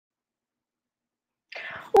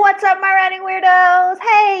What's up, my writing weirdos?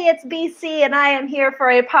 Hey, it's BC, and I am here for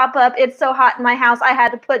a pop-up It's So Hot in My House, I Had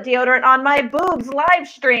to Put Deodorant on My Boobs live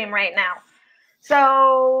stream right now.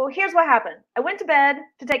 So here's what happened. I went to bed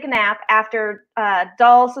to take a nap after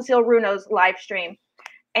Doll Cecile Runo's live stream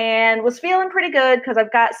and was feeling pretty good because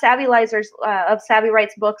I've got Savvy Lizer's of Savvy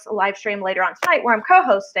Writes Books live stream later on tonight where I'm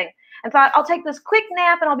co-hosting, and thought I'll take this quick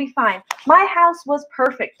nap and I'll be fine. My house was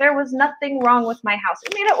perfect. There was nothing wrong with my house.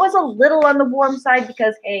 I mean, it was a little on the warm side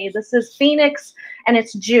because, hey, this is Phoenix and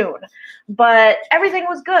it's June, but everything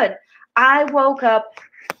was good. I woke up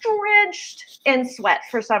drenched in sweat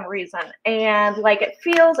for some reason, and like it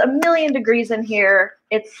feels a million degrees in here.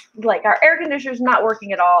 It's like our air conditioner's not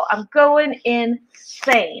working at all. I'm going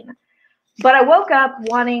insane. But I woke up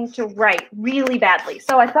wanting to write really badly.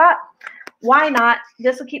 So I thought, why not?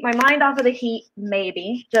 This will keep my mind off of the heat,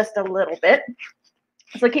 maybe just a little bit.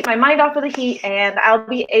 So keep my mind off of the heat, and I'll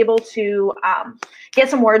be able to get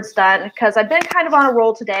some words done because I've been kind of on a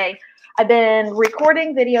roll today. I've been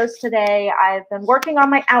recording videos today. I've been working on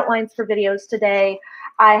my outlines for videos today.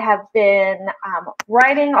 I have been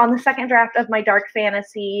writing on the second draft of my dark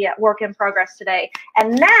fantasy work in progress today.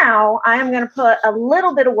 And now I'm going to put a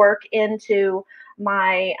little bit of work into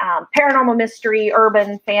my paranormal mystery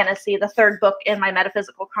urban fantasy, the third book in my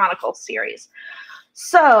Metaphysical Chronicles series.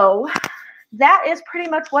 So that is pretty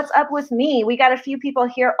much what's up with me. We got a few people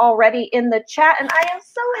here already in the chat, and I am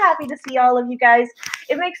so happy to see all of you guys.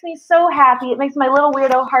 It makes me so happy. It makes my little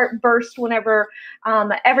weirdo heart burst whenever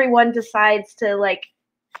everyone decides to like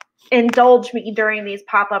indulge me during these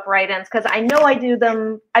pop-up write-ins, because I know I do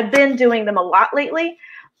them. I've been doing them a lot lately,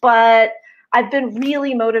 but I've been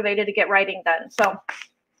really motivated to get writing done. So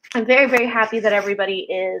I'm very, very happy that everybody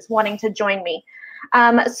is wanting to join me.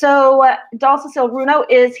 So Doll Cecile Runo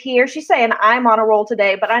is here. She's saying I'm on a roll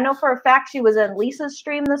today, but I know for a fact she was in Lisa's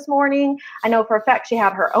stream this morning. I know for a fact she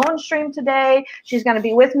had her own stream today. She's going to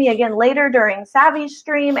be with me again later during Savvy's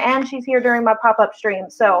stream, and she's here during my pop-up stream.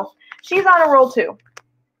 So she's on a roll too.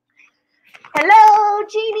 Hello,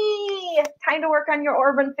 Jeannie. Time to work on your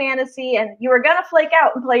urban fantasy, and you were going to flake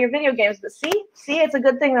out and play your video games, but see, it's a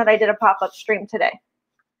good thing that I did a pop-up stream today.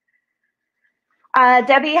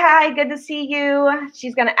 Debbie, hi, good to see you.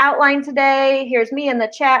 She's going to outline today. Here's me in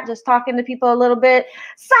the chat just talking to people a little bit.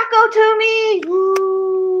 Sako to me.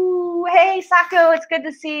 Woo. Hey, Sako, it's good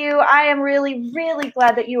to see you. I am really, really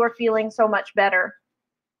glad that you are feeling so much better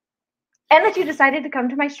and that you decided to come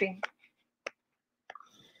to my stream.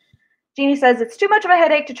 Jeannie says, it's too much of a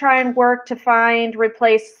headache to try and work to find,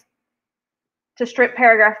 replace, to strip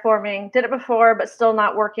paragraph forming. Did it before, but still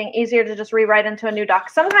not working. Easier to just rewrite into a new doc.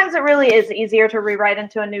 Sometimes it really is easier to rewrite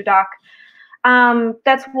into a new doc.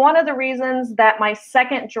 That's one of the reasons that my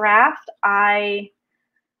second draft, that's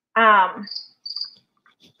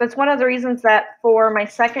one of the reasons that for my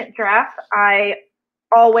second draft, I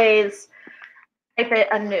always type it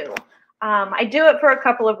anew. I do it for a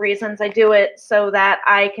couple of reasons. I do it so that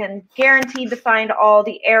I can guaranteed to find all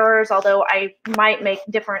the errors, although I might make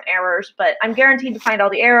different errors, but I'm guaranteed to find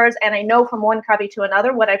all the errors, and I know from one copy to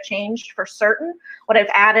another what I've changed for certain, what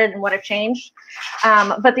I've added and what I've changed.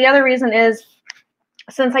 But the other reason is,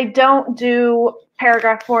 since I don't do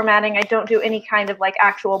paragraph formatting, I don't do any kind of like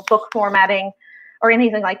actual book formatting or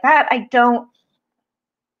anything like that, I don't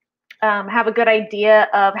have a good idea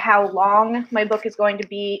of how long my book is going to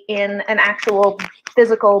be in an actual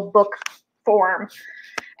physical book form.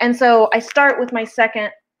 And so I start with my second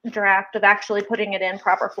draft of actually putting it in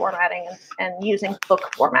proper formatting and using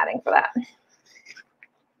book formatting for that.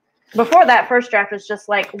 Before that, first draft is just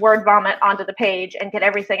like word vomit onto the page and get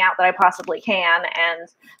everything out that I possibly can, and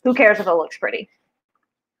who cares if it looks pretty.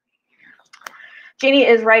 Jeannie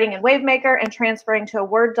is writing in WaveMaker and transferring to a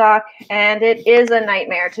Word doc, and it is a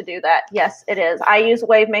nightmare to do that. Yes, it is. I use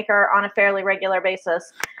WaveMaker on a fairly regular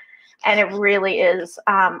basis, and it really is.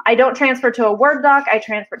 I don't transfer to a Word doc. I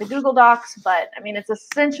transfer to Google Docs, but, I mean, it's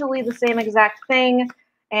essentially the same exact thing,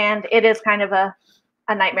 and it is kind of a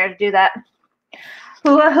nightmare to do that.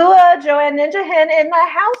 Hua hua, Joanne Ninja Hen in the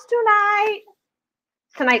house tonight.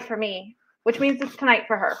 Tonight for me, which means it's tonight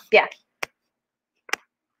for her. Yeah.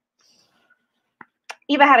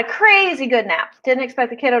 Eva had a crazy good nap. Didn't expect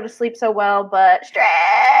the kiddo to sleep so well, but stretch,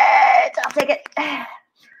 I'll take it.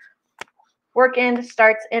 Work in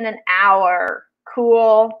starts in an hour.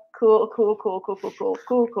 Cool, cool, cool, cool, cool, cool, cool,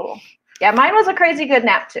 cool, cool. Yeah, mine was a crazy good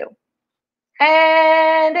nap too.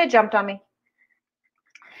 And it jumped on me.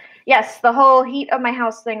 Yes, the whole heat of my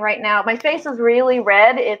house thing right now. My face is really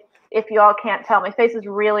red. If you all can't tell, my face is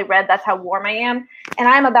really red. That's how warm I am. And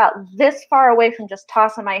I'm about this far away from just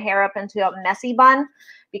tossing my hair up into a messy bun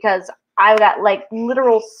because I've got like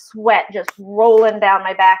literal sweat just rolling down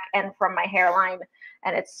my back and from my hairline,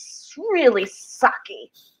 and it's really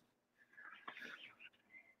sucky.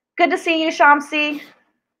 Good to see you, Shamsi.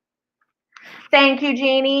 Thank you,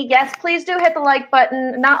 Jeannie. Yes, please do hit the like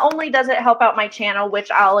button. Not only does it help out my channel,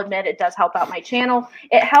 which I'll admit it does help out my channel,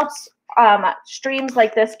 it helps streams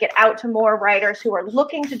like this get out to more writers who are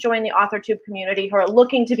looking to join the AuthorTube community, who are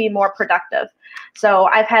looking to be more productive. So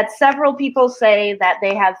I've had several people say that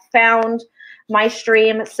they have found my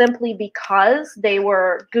stream simply because they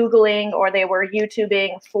were Googling or they were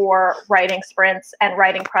YouTubing for writing sprints and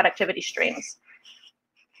writing productivity streams.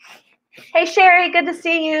 Hey, Sherry, good to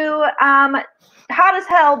see you. Hot as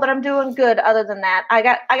hell, but I'm doing good other than that. I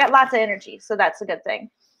got lots of energy, so that's a good thing.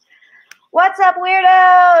 What's up,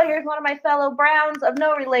 weirdo? Here's one of my fellow Browns of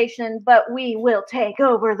no relation, but we will take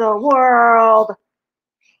over the world.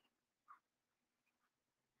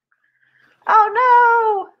 Oh,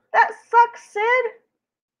 no. That sucks, Sid.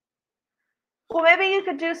 Well, maybe you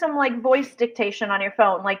could do some, like, voice dictation on your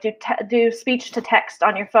phone, like do speech to text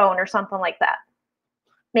on your phone or something like that.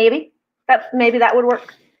 Maybe. Maybe that would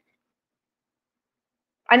work.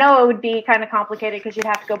 I know it would be kind of complicated because you'd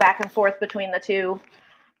have to go back and forth between the two,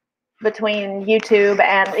 between YouTube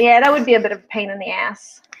and, yeah, that would be a bit of a pain in the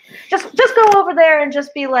ass. Just go over there and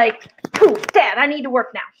just be like, poof, Dad, I need to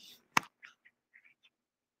work now.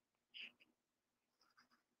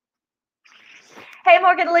 Hey,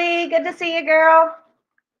 Morgan Lee, good to see you, girl.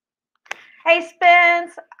 Hey,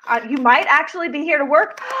 Spence, you might actually be here to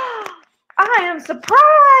work. I am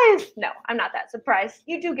surprised. No, I'm not that surprised.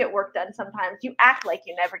 You do get work done sometimes. You act like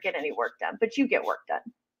you never get any work done, but you get work done.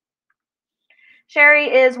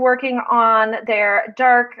 Sherry is working on their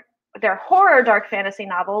horror dark fantasy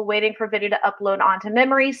novel, waiting for video to upload onto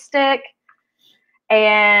Memory Stick.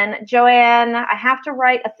 And Joanne, I have to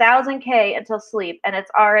write 1,000K until sleep, and it's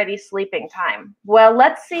already sleeping time. Well,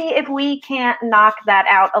 let's see if we can't knock that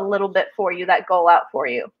out a little bit for you, that goal out for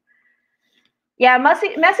you. Yeah,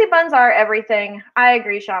 messy buns are everything. I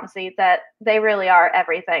agree, Shamsi, that they really are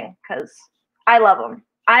everything because I love them.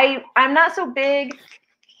 I'm not so big.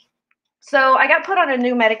 So I got put on a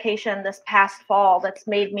new medication this past fall that's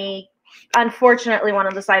made me, unfortunately, one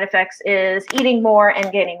of the side effects is eating more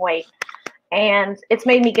and gaining weight. And it's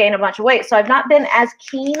made me gain a bunch of weight. So I've not been as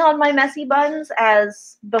keen on my messy buns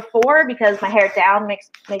as before because my hair down makes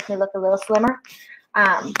me look a little slimmer.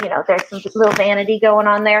 You know, there's some little vanity going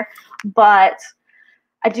on there. But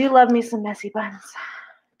I do love me some messy buns.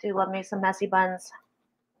 Do love me some messy buns.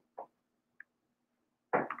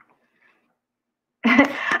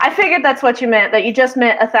 I figured that's what you meant, that you just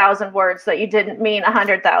meant 1,000 words, that you didn't mean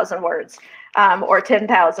 100,000 words or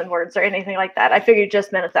 10,000 words or anything like that. I figured you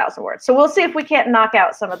just meant 1,000 words. So we'll see if we can't knock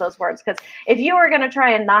out some of those words, because if you were going to try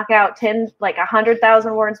and knock out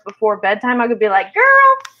 100,000 words before bedtime, I could be like,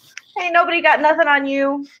 girl, ain't nobody got nothing on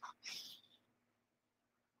you.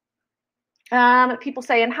 People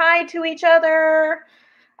saying hi to each other.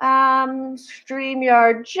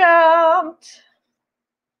 StreamYard jumped.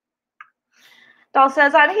 Doll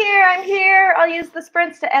says, I'm here. I'll use the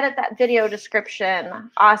sprints to edit that video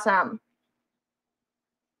description. Awesome.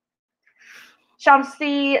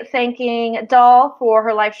 Shamsi thanking Doll for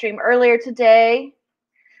her live stream earlier today.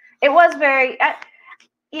 It was very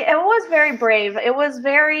brave. It was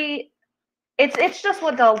very, it's just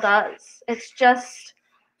what Doll does.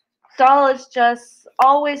 Doll is just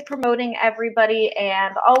always promoting everybody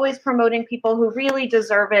and always promoting people who really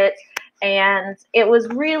deserve it. And it was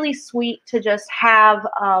really sweet to just have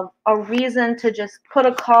a reason to just put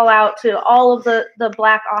a call out to all of the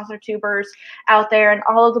Black AuthorTubers out there and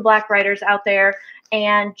all of the Black writers out there,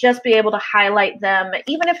 and just be able to highlight them,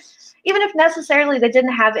 even if necessarily they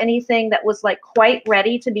didn't have anything that was like quite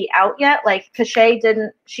ready to be out yet. Like Cachet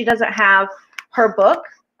she doesn't have her book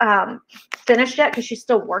finished yet because she's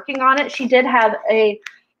still working on it. She did have an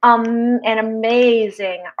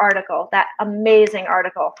amazing article,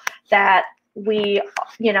 that we,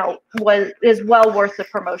 is well worth the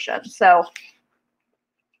promotion. So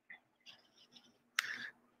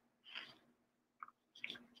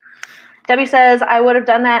Debbie says, I would have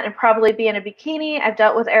done that and probably be in a bikini. I've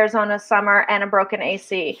dealt with Arizona summer and a broken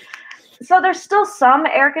AC. So there's still some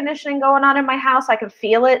air conditioning going on in my house. I can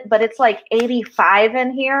feel it, but it's like 85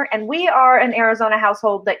 in here. And we are an Arizona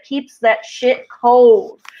household that keeps that shit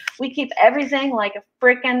cold. We keep everything like a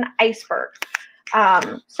freaking iceberg.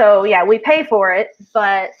 So yeah, we pay for it,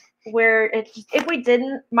 but if we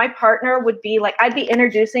didn't, my partner would be like, I'd be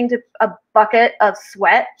introducing to a bucket of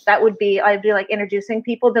sweat. I'd be like introducing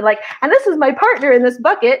people to like, and this is my partner in this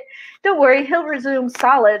bucket. Don't worry, he'll resume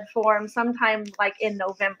solid form sometime like in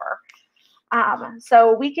November.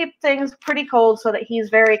 So we keep things pretty cold so that he's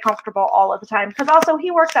very comfortable all of the time. Because also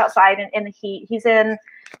he works outside in the heat. He's in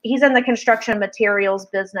the construction materials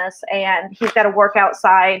business, and he's got to work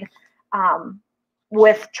outside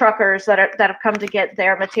with truckers that have come to get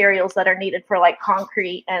their materials that are needed for like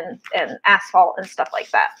concrete and asphalt and stuff like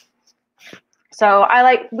that. So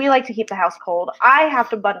we like to keep the house cold. I have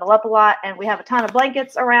to bundle up a lot, and we have a ton of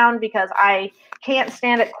blankets around because I can't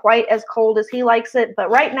stand it quite as cold as he likes it. But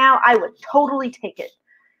right now, I would totally take it.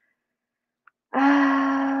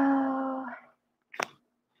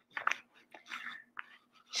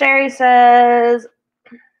 Sherry says,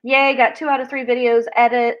 yay, got 2 out of 3 videos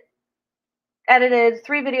edited.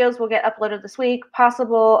 3 videos will get uploaded this week,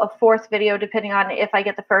 possible a 4th video depending on if I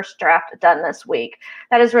get the first draft done this week.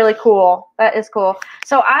 That is really cool. That is cool.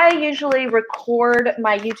 So I usually record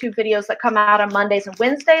my YouTube videos that come out on Mondays and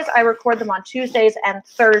Wednesdays. I record them on Tuesdays and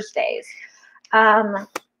Thursdays. And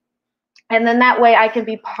then that way I can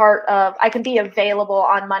be available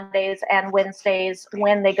on Mondays and Wednesdays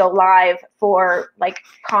when they go live for like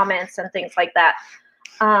comments and things like that.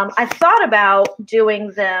 I thought about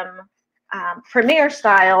doing them premiere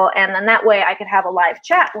style, and then that way I could have a live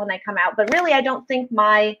chat when they come out. But really, I don't think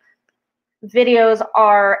my videos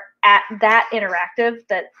are at that interactive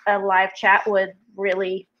that a live chat would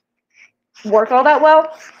really work all that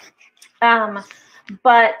well. But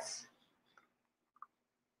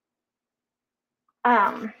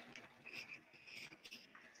I've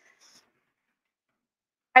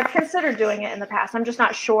considered doing it in the past. I'm just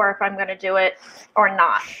not sure if I'm going to do it or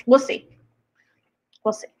not. We'll see.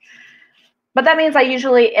 We'll see. But that means I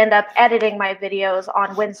usually end up editing my videos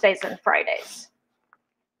on Wednesdays and Fridays.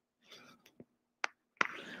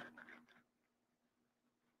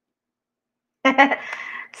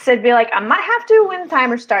 Sid be like, I might have to when the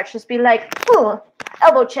timer starts. Just be like, oh,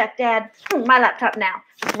 elbow check, Dad. My laptop now.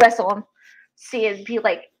 Just wrestle him. See it be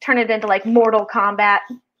like, turn it into like Mortal Kombat.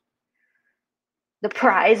 The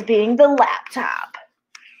prize being the laptop.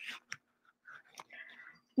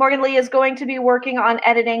 Morgan Lee is going to be working on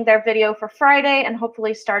editing their video for Friday and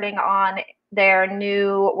hopefully starting on their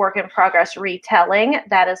new work in progress retelling.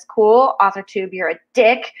 That is cool. AuthorTube, you're a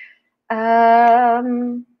dick.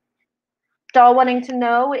 Doll wanting to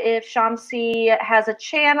know if Shamsi has a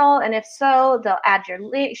channel, and if so, they'll add your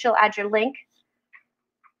link. She'll add your link.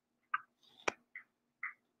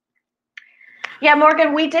 Yeah,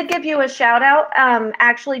 Morgan, we did give you a shout out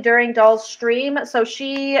actually during Doll's stream. So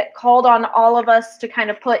she called on all of us to kind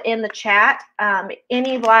of put in the chat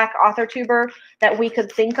any Black author tuber that we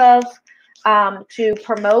could think of to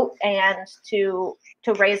promote and to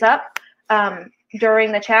raise up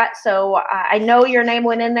during the chat. So I know your name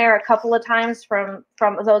went in there a couple of times from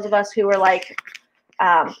those of us who were like,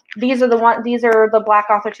 these are the Black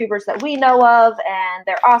author tubers that we know of, and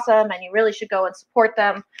they're awesome, and you really should go and support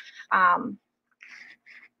them.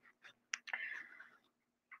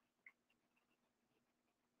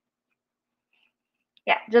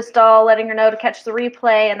 Yeah, just letting her know to catch the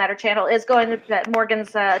replay, and that her channel is that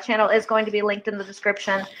Morgan's channel is going to be linked in the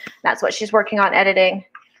description. That's what she's working on editing.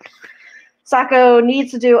 Sako needs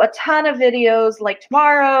to do a ton of videos like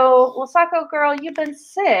tomorrow. Well, Sako girl, you've been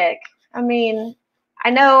sick. I mean, I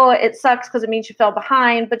know it sucks because it means you fell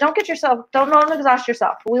behind, but don't don't exhaust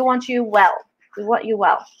yourself. We want you well. We want you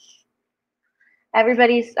well.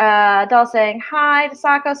 Everybody's Doll saying hi to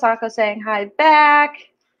Sako. Sako saying hi back.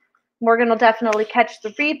 Morgan will definitely catch the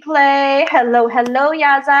replay. Hello, hello,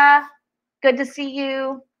 Yaza. Good to see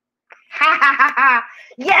you. Ha ha ha ha.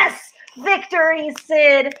 Yes, victory,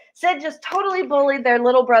 Sid. Sid just totally bullied their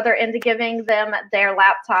little brother into giving them their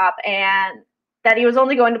laptop, and that he was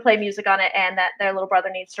only going to play music on it, and that their little brother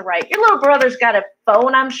needs to write. Your little brother's got a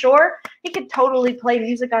phone, I'm sure. He could totally play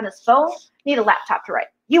music on his phone. Need a laptop to write.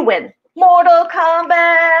 You win. Mortal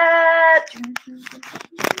Kombat.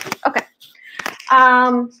 Okay.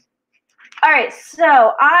 All right,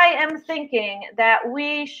 so I am thinking that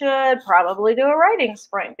we should probably do a writing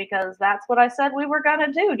sprint because that's what I said we were going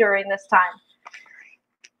to do during this time.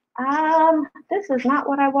 This is not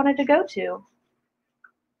what I wanted to go to.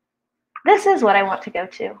 This is what I want to go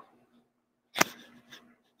to.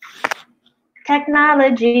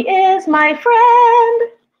 Technology is my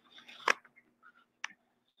friend.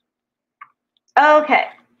 Okay,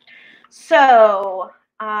 so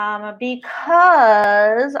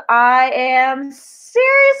because I am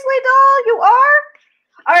seriously, Doll, you are?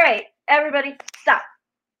 All right, everybody, stop.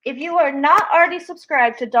 If you are not already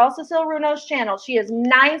subscribed to Doll Cecile Runo's channel, she is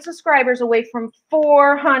 9 subscribers away from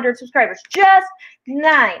 400 subscribers. Just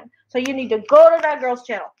 9. So you need to go to that girl's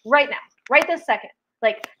channel right now, right this second.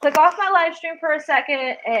 Like, click off my live stream for a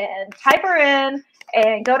second and type her in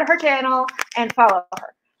and go to her channel and follow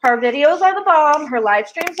her. Her videos are the bomb. Her live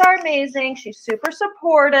streams are amazing. She's super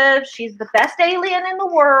supportive. She's the best alien in the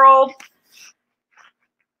world.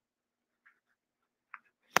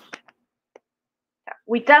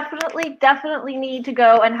 We definitely need to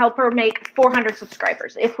go and help her make 400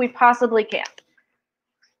 subscribers if we possibly can.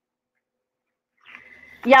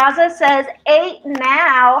 Yaza says 8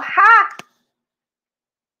 now. Ha!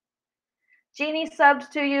 Jeannie subbed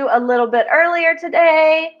to you a little bit earlier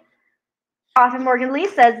today. Autumn Morgan Lee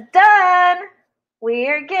says done.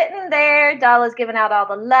 We're getting there. Dalla's giving out all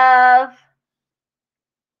the love.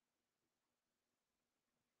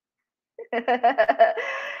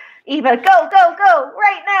 Eva, go, go, go,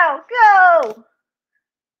 right now, go.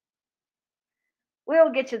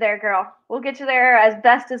 We'll get you there, girl. We'll get you there as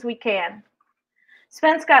best as we can.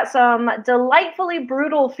 Spence got some delightfully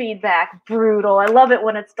brutal feedback. Brutal. I love it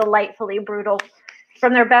when it's delightfully brutal.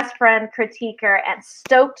 From their best friend, Critiquer, and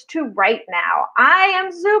stoked to write now. I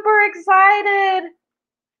am super excited.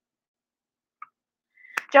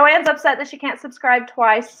 Joanne's upset that she can't subscribe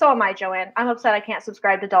twice. So am I, Joanne. I'm upset I can't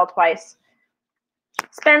subscribe to Doll twice.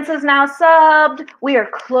 Spence is now subbed. We are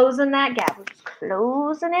closing that gap. We're just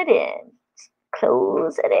closing it in.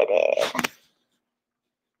 Closing it in.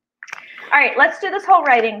 All right, let's do this whole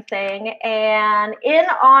writing thing. And in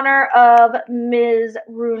honor of Ms.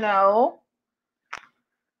 Runo,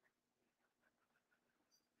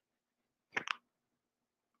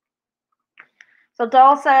 so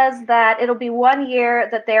Doll says that it'll be 1 year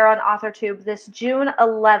that they're on AuthorTube this June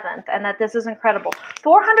 11th, and that this is incredible.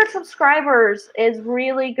 400 subscribers is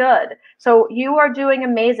really good. So you are doing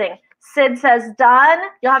amazing. Sid says done.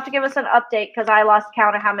 You'll have to give us an update because I lost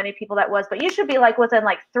count of how many people that was, but you should be like within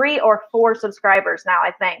like 3 or 4 subscribers now,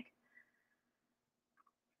 I think.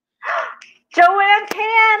 Joanne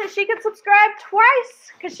can. She can subscribe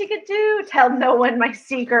twice because she could do tell no one my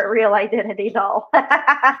secret real identity, Doll.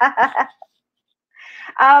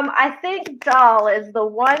 I think Doll is the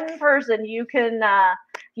one person you can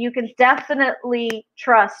definitely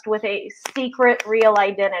trust with a secret real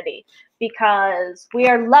identity, because we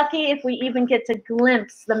are lucky if we even get to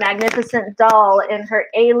glimpse the magnificent Doll in her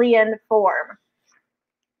alien form.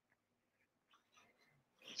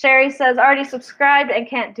 Sherry says already subscribed and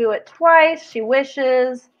can't do it twice. She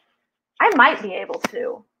wishes. I might be able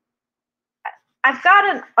to. I've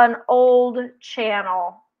got an old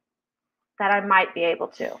channel that I might be able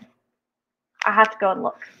to. I have to go and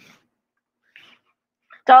look.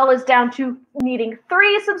 Doll is down to needing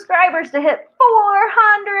 3 subscribers to hit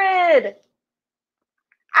 400.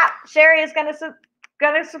 Ah, Sherry is gonna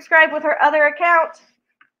subscribe with her other account.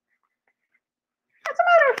 As a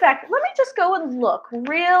matter of fact, let me just go and look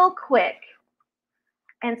real quick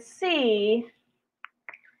and see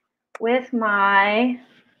with my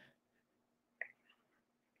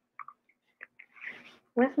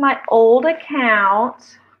old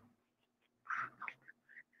account.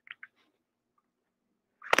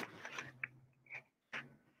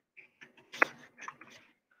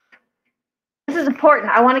 This is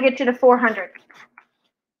important. I want to get you to 400.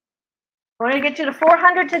 I want to get you to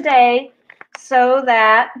 400 today so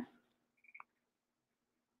that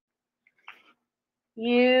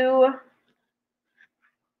you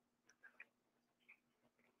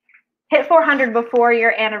hit 400 before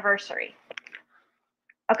your anniversary.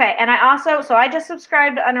 Okay, and I just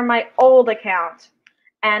subscribed under my old account,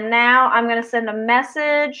 and now I'm going to send a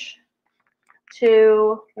message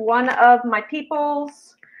to one of my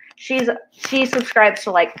peoples. She subscribes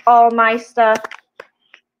to like all my stuff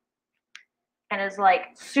and is like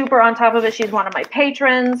super on top of it. She's one of my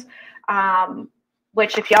patrons,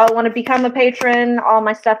 which if y'all want to become a patron, all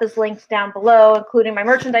my stuff is linked down below, including my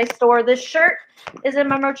merchandise store. This shirt is in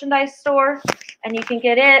my merchandise store, and you can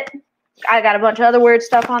get it. I got a bunch of other weird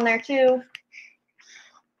stuff on there too.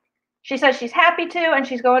 She says she's happy to, and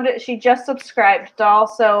she just subscribed, Doll.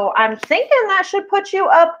 So I'm thinking that should put you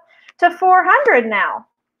up to 400 now.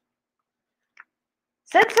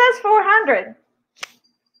 Sid says 400.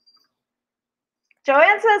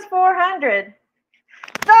 Joanne says 400.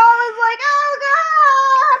 Doll is like, oh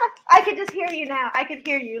God! I could just hear you now. I could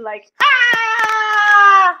hear you like,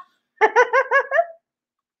 ah!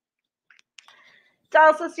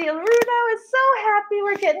 Doll Cecile Runo is so happy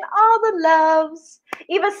we're getting all the loves.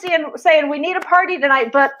 Eva saying we need a party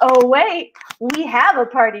tonight, but oh wait, we have a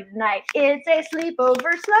party tonight. It's a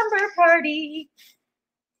sleepover slumber party.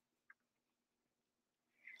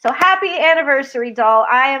 So happy anniversary, Doll.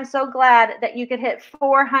 I am so glad that you could hit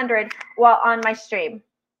 400 while on my stream.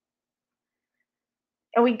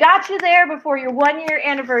 And we got you there before your 1 year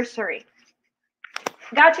anniversary.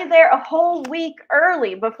 Got you there a whole week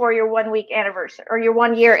early before your 1 week anniversary or your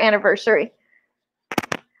 1 year anniversary.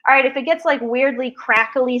 All right, if it gets like weirdly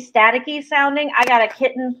crackly, staticky sounding, I got a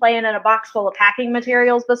kitten playing in a box full of packing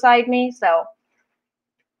materials beside me, so.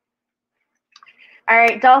 All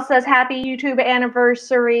right, Doll says happy YouTube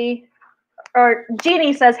anniversary. Or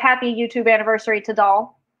Jeannie says happy YouTube anniversary to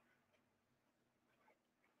Doll.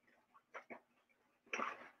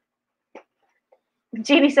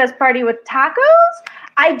 Jeannie says party with tacos.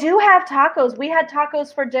 I do have tacos. We had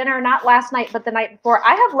tacos for dinner, not last night, but the night before.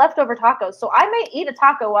 I have leftover tacos, so I may eat a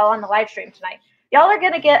taco while on the live stream tonight. Y'all are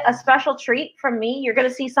going to get a special treat from me. You're going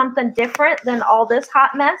to see something different than all this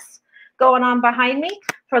hot mess going on behind me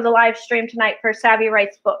for the live stream tonight for Savvy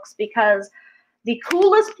Writes Books, because the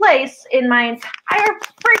coolest place in my entire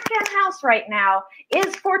freaking house right now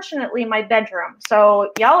is fortunately my bedroom.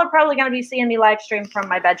 So y'all are probably going to be seeing me live stream from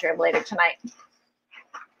my bedroom later tonight.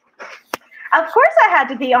 Of course I had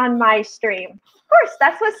to be on my stream. Of course,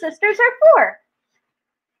 that's what sisters are for.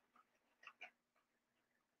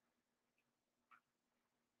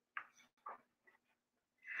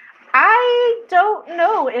 I don't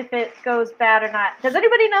know if it goes bad or not. Does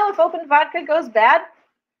anybody know if open vodka goes bad?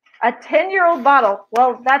 A 10-year-old bottle.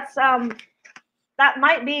 Well, that's that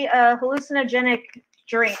might be a hallucinogenic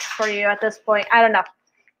drink for you at this point. I don't know.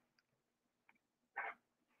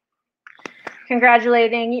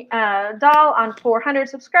 Congratulating Doll on 400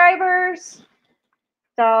 subscribers.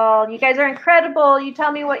 Doll, you guys are incredible. You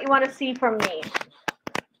tell me what you want to see from me.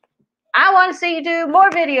 I want to see you do more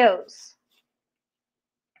videos.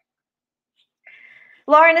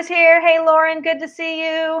 Lauren is here. Hey, Lauren, good to see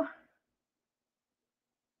you.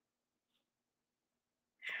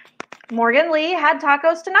 Morgan Lee had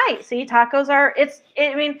tacos tonight. See, tacos are,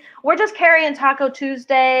 I mean, we're just carrying Taco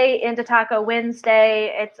Tuesday into Taco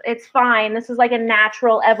Wednesday. It's fine. This is like a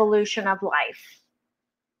natural evolution of life.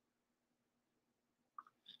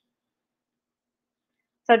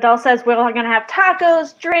 So Doll says we're all going to have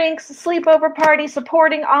tacos, drinks, sleepover party,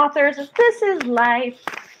 supporting authors. This is life.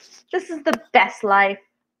 This is the best life.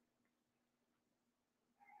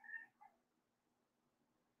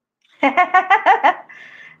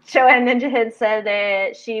 Joanne Ninja Hid said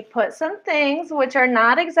that she put some things which are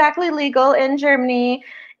not exactly legal in Germany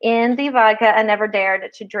in the vodka and never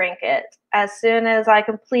dared to drink it. As soon as I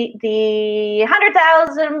complete the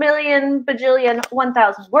 100,000 million bajillion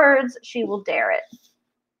 1,000 words, she will dare it.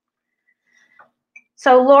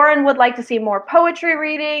 So Lauren would like to see more poetry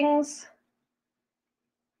readings.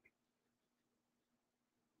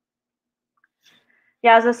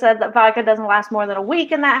 Yazza said that vodka doesn't last more than a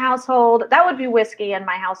week in that household. That would be whiskey in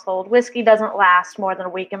my household. Whiskey doesn't last more than a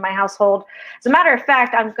week in my household. As a matter of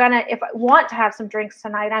fact, if I want to have some drinks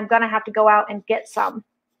tonight, I'm gonna have to go out and get some.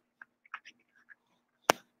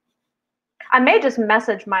 I may just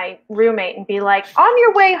message my roommate and be like, on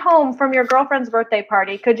your way home from your girlfriend's birthday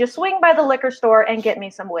party, could you swing by the liquor store and get me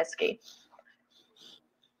some whiskey?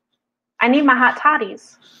 I need my hot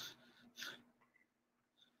toddies.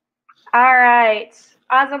 All right.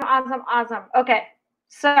 Awesome, awesome, awesome. Okay,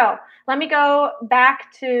 so let me go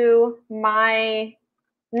back to my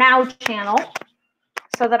Now channel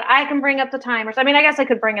so that I can bring up the timers. I mean, I guess I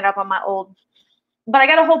could bring it up on my old, but I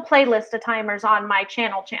got a whole playlist of timers on my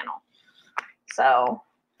channel. So,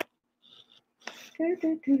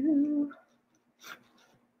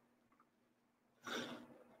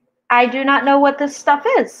 I do not know what this stuff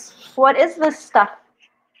is. What is this stuff?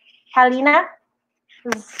 Halina?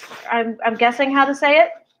 I'm guessing how to say it.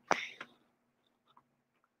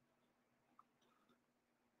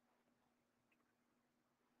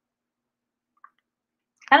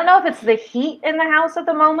 I don't know if it's the heat in the house at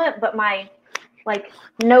the moment, but my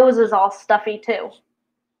nose is all stuffy too.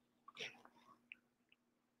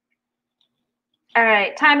 All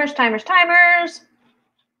right, timers.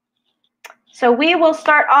 So we will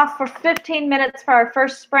start off for 15 minutes for our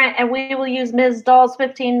first sprint, and we will use Ms. Doll's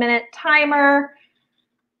 15-minute timer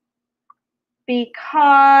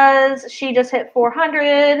because she just hit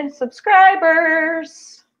 400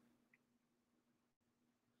 subscribers.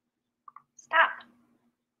 Stop.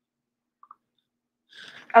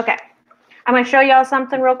 Okay, I'm going to show y'all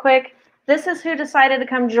something real quick. This is who decided to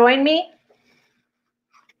come join me.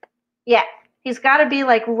 Yeah, he's got to be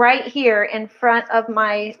like right here in front of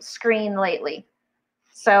my screen lately.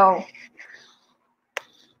 So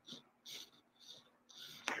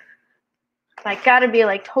I got to be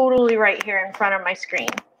like totally right here in front of my screen.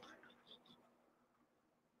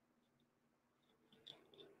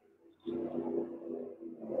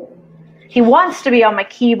 He wants to be on my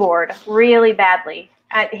keyboard really badly.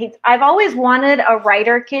 I've always wanted a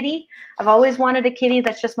writer kitty. I've always wanted a kitty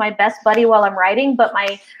that's just my best buddy while I'm writing. But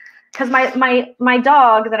because my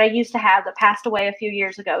dog that I used to have that passed away a few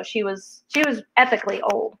years ago, she was epically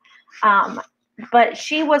old. But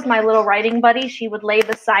she was my little writing buddy. She would lay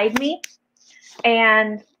beside me,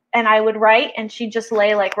 and I would write, and she'd just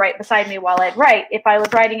lay like right beside me while I'd write. If I was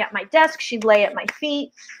writing at my desk, she'd lay at my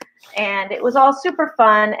feet, and it was all super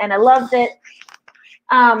fun, and I loved it.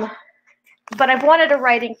 But I've wanted a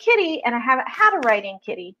writing kitty, and I haven't had a writing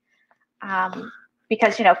kitty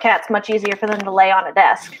because, you know, cats, much easier for them to lay on a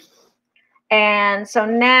desk. And so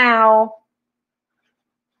now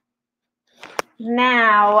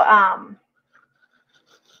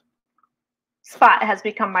Spot has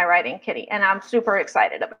become my writing kitty, and I'm super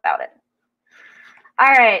excited about it. All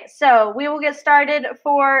right, so we will get started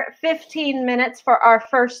for 15 minutes for our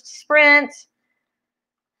first sprint.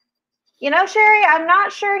 You know, Sherry, I'm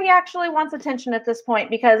not sure he actually wants attention at this point,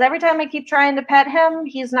 because every time I keep trying to pet him,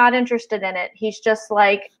 he's not interested in it. He's just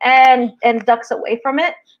like, and ducks away from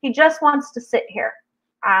it. He just wants to sit here.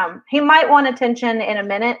 He might want attention in a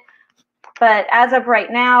minute, but as of right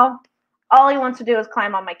now, all he wants to do is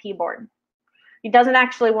climb on my keyboard. He doesn't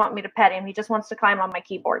actually want me to pet him. He just wants to climb on my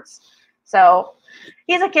keyboards. So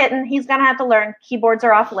he's a kitten. He's going to have to learn keyboards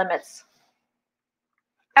are off limits.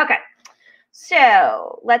 Okay,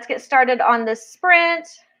 so let's get started on this sprint.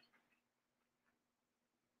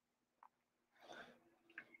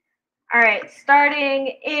 All right, starting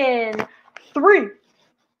in 3,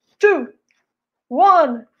 2,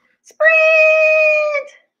 1, sprint!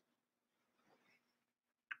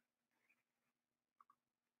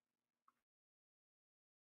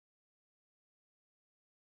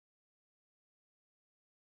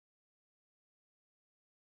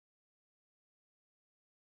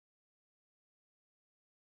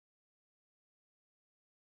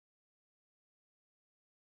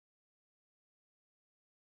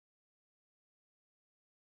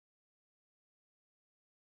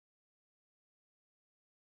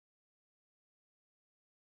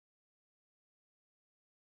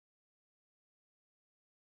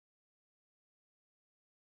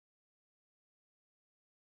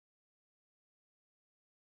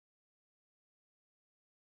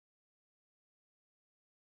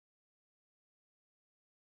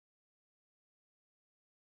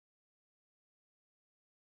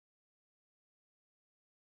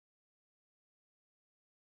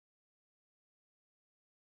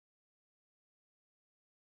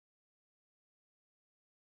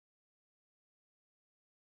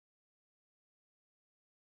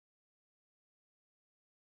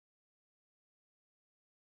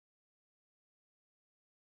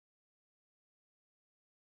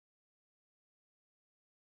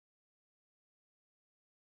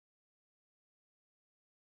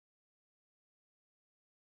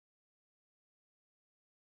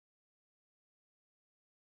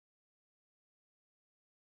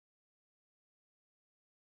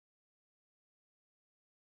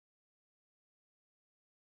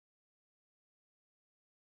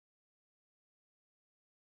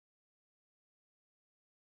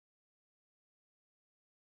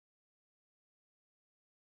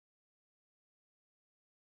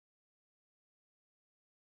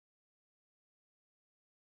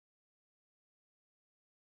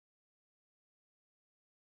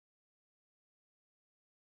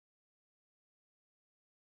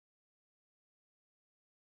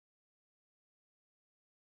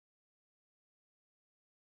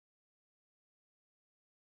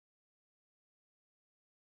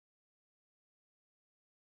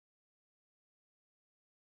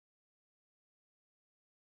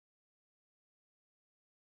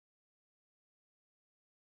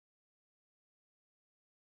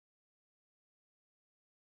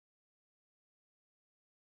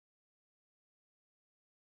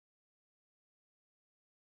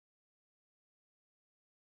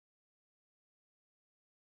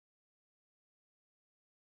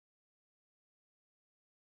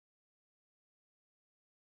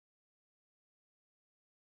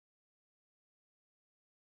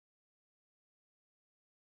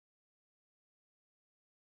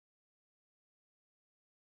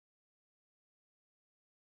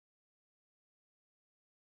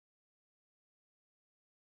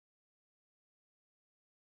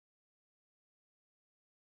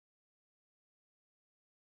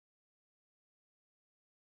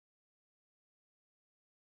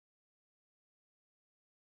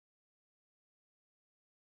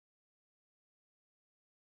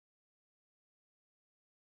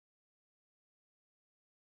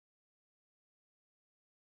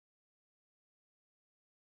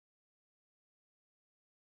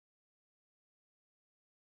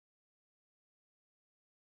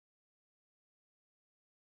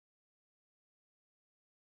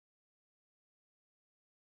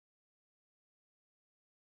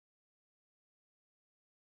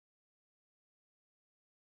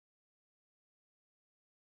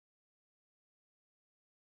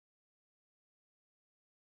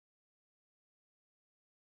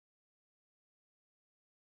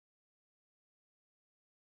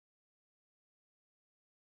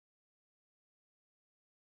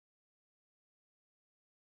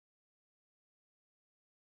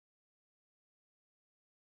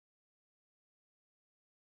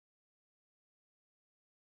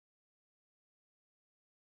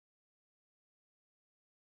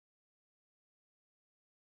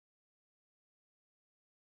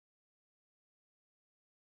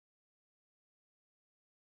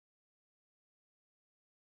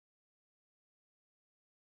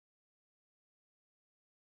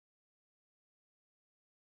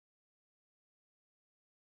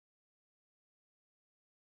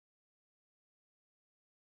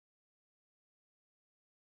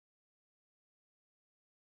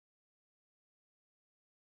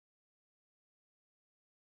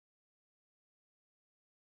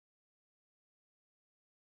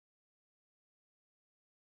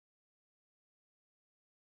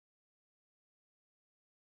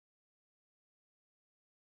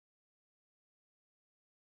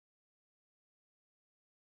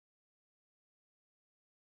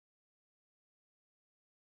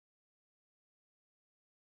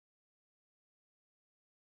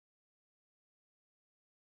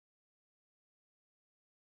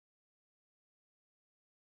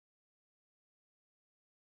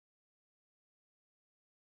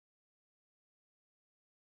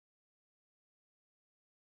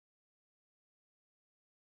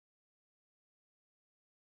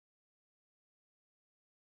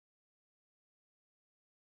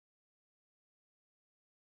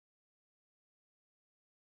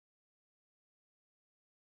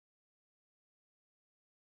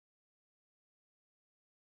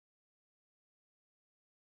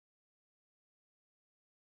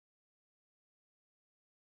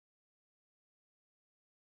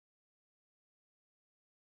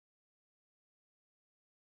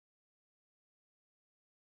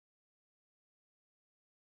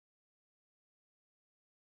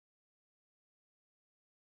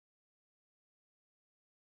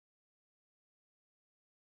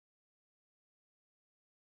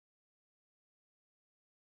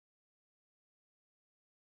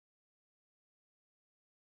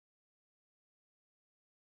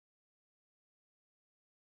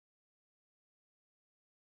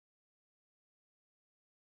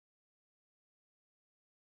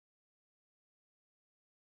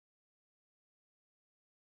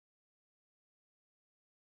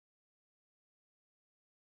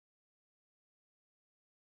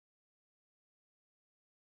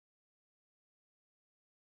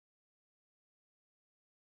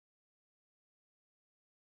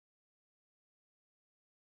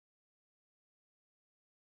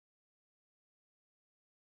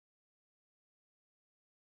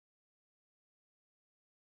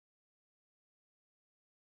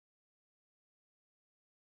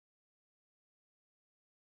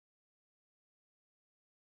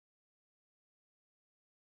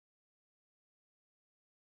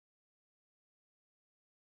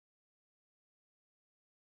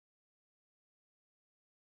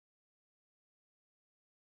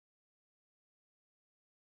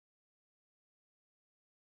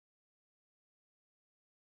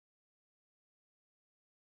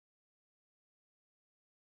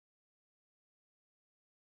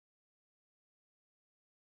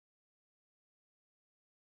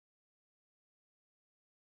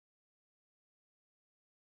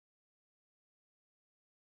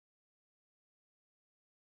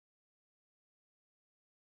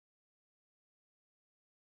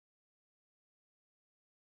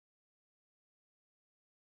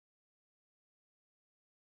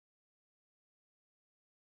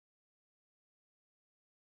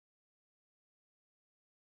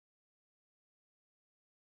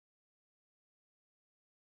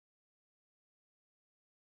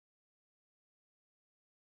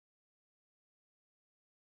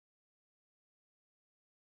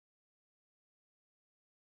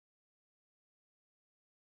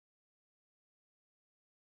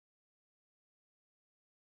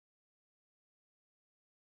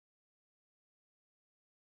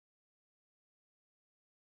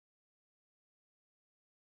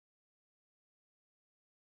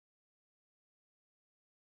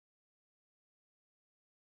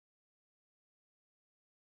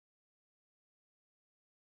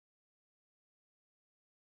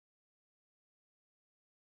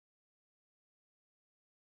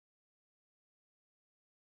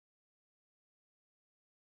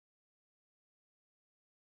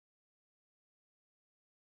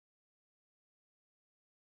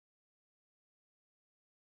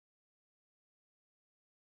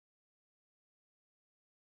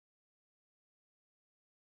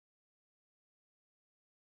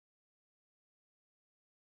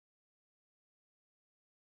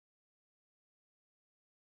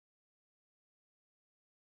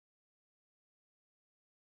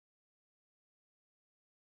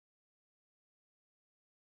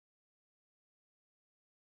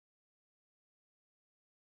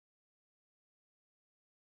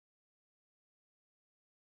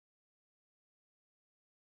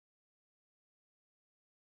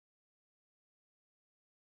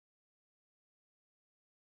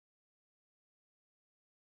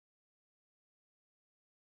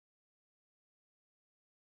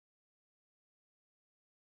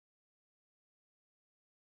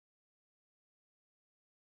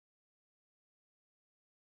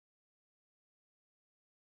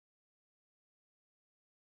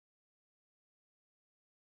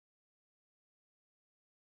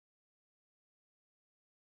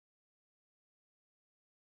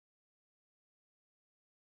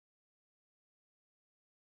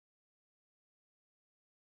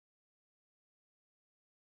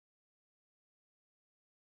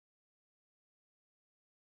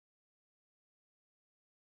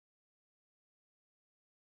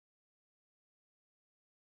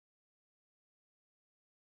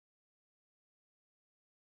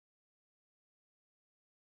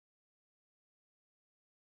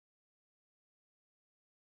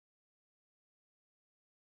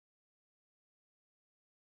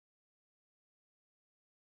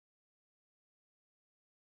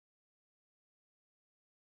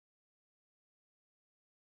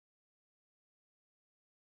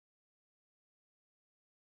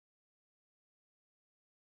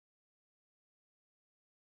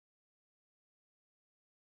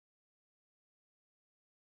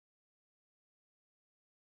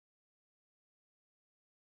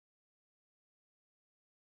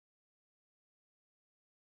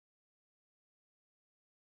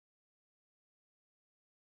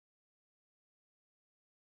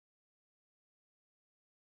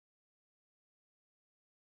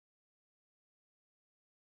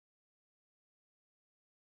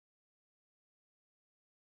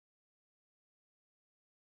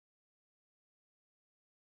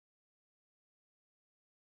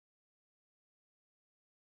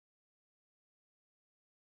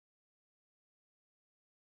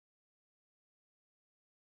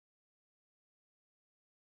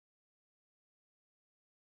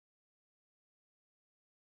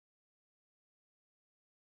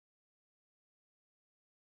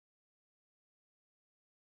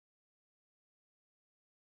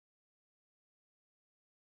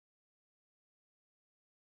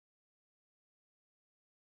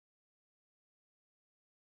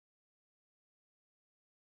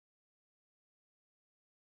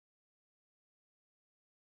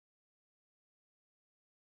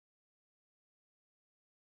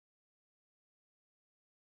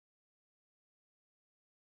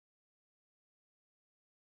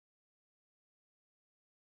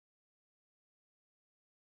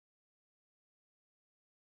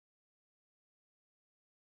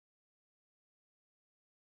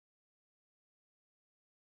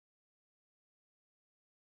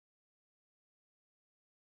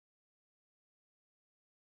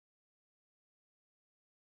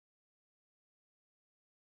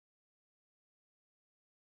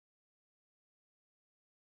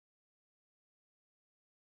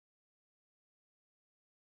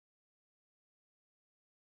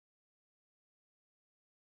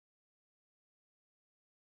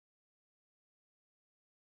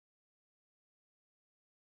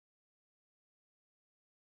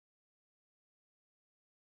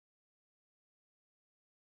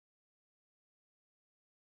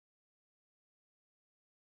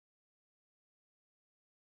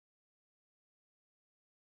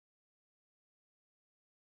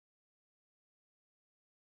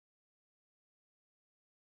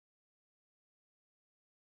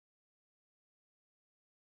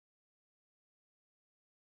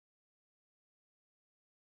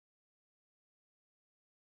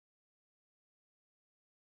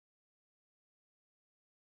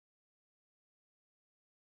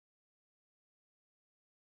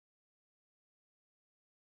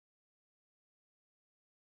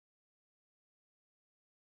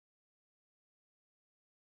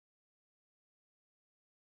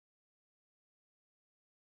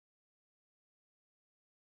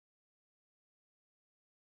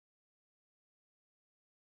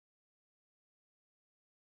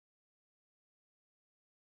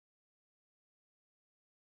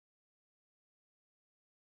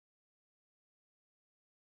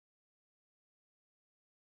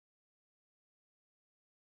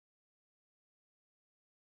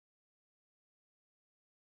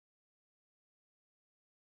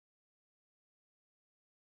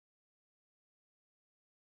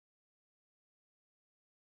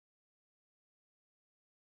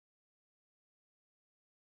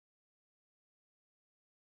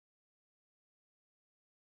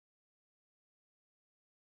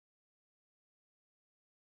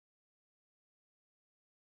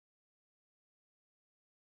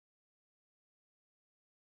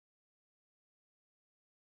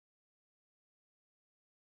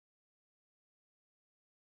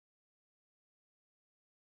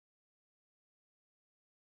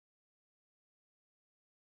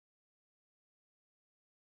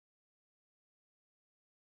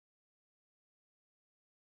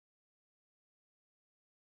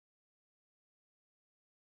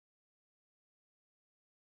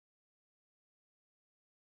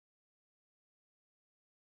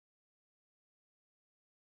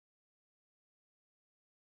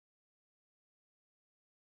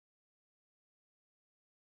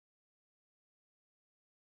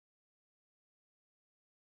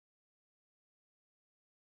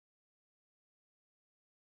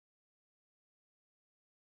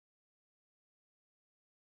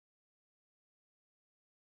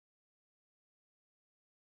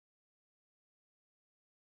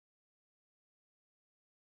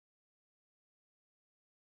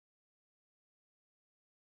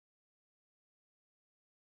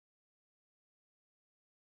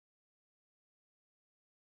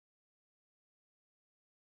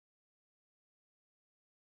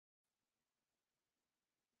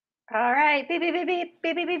 All right. Beep, beep, beep, beep,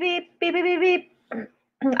 beep, beep, beep, beep, beep, beep, beep, beep.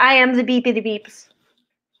 I am the beepy beeps.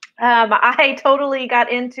 I totally got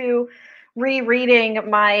into rereading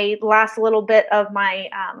my last little bit of my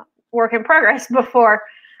work in progress before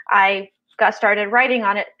I got started writing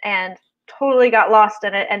on it, and totally got lost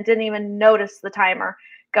in it and didn't even notice the timer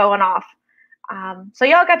going off. So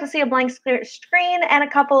y'all got to see a blank screen and a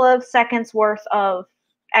couple of seconds worth of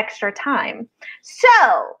extra time.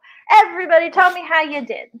 So everybody tell me how you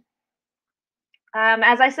did.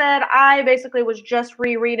 As I said, I basically was just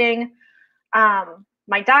rereading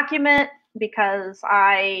my document because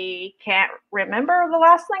I can't remember the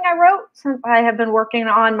last thing I wrote since I have been working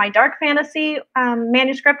on my dark fantasy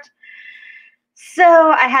manuscript.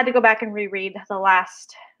 So I had to go back and reread the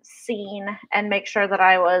last scene and make sure that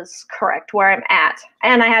I was correct where I'm at.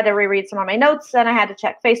 And I had to reread some of my notes, and I had to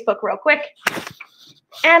check Facebook real quick.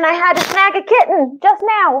 And I had to snag a kitten just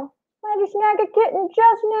now. I had to snag a kitten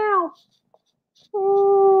just now.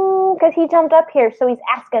 Because he jumped up here, so he's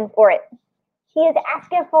asking for it. He is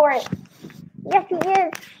asking for it. Yes, he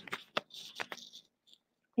is.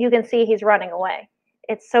 You can see he's running away.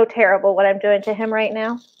 It's so terrible what I'm doing to him right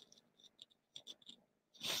now.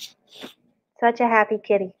 Such a happy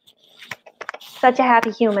kitty. Such a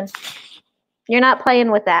happy human. You're not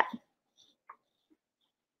playing with that.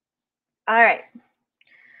 All right.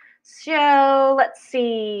 So let's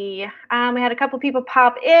see. We had a couple people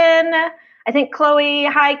pop in. I think Chloe,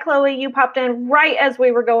 hi Chloe, you popped in right as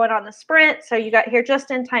we were going on the sprint. So you got here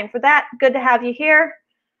just in time for that. Good to have you here.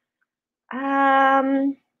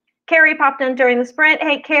 Carrie popped in during the sprint.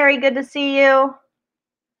 Hey Carrie, good to see you.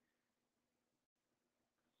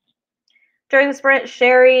 During the sprint,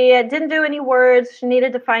 Sherry didn't do any words. She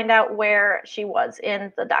needed to find out where she was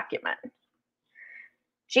in the document.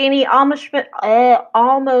 Jeannie almost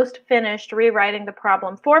finished rewriting the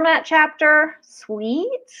problem format chapter. Sweet.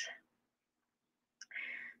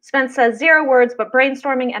 Spence says 0 words, but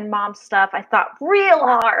brainstorming and mom stuff. I thought real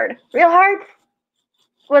hard. Real hard?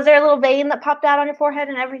 Was there a little vein that popped out on your forehead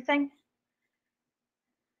and everything?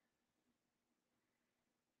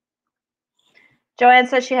 Joanne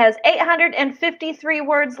says she has 853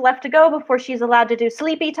 words left to go before she's allowed to do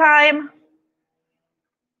sleepy time.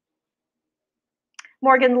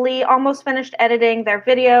 Morgan Lee almost finished editing their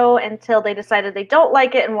video until they decided they don't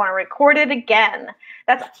like it and want to record it again.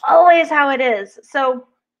 That's always how it is. So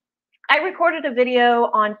I recorded a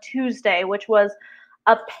video on Tuesday, which was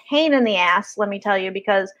a pain in the ass, let me tell you,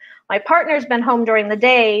 because my partner's been home during the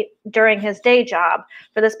day, during his day job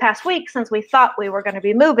for this past week since we thought we were going to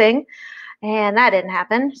be moving, and that didn't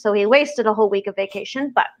happen. So he wasted a whole week of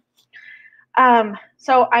vacation, but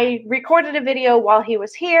so I recorded a video while he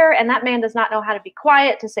was here, and that man does not know how to be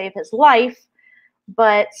quiet to save his life,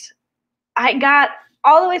 but I got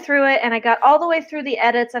all the way through it, and I got all the way through the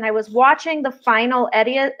edits, and I was watching the final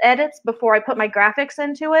edits before I put my graphics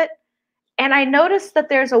into it, and I noticed that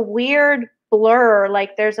there's a weird blur,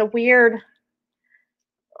 like there's a weird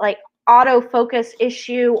like autofocus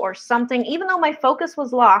issue or something, even though my focus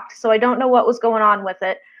was locked, so I don't know what was going on with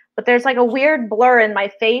it. But there's like a weird blur in my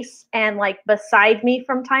face and like beside me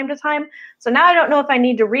from time to time. So now I don't know if I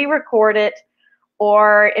need to re-record it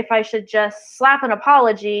or if I should just slap an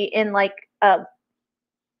apology in like a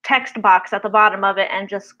text box at the bottom of it and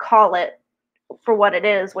just call it for what it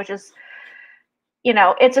is, which is, you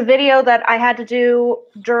know, it's a video that I had to do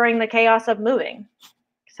during the chaos of moving.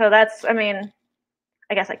 So that's, I mean,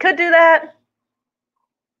 I guess I could do that.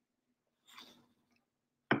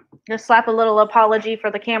 Just slap a little apology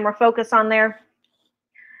for the camera focus on there.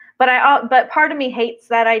 But part of me hates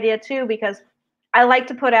that idea too, because I like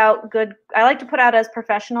to put out as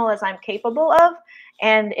professional as I'm capable of,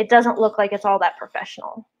 and it doesn't look like it's all that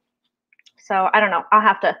professional. So I don't know. I'll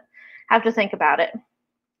have to think about it.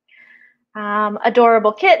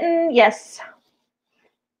 Adorable kitten, yes.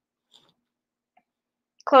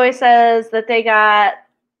 Chloe says that they got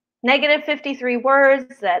negative 53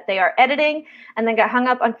 words that they are editing, and then got hung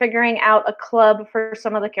up on figuring out a club for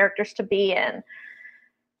some of the characters to be in.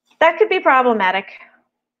 That could be problematic.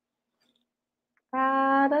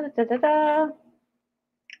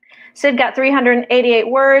 Sid got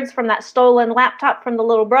 388 words from that stolen laptop from the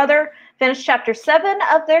little brother. Finished chapter 7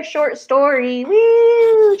 of their short story.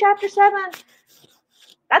 Woo! Chapter 7.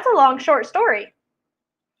 That's a long short story.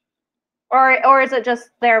 Or is it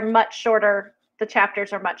just they're much shorter? The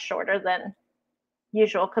chapters are much shorter than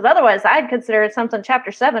usual, because otherwise I'd consider it something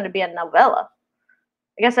chapter 7 to be a novella.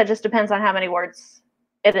 I guess that just depends on how many words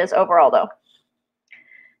it is overall, though.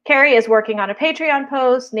 Carrie is working on a Patreon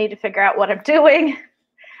post. Need to figure out what I'm doing.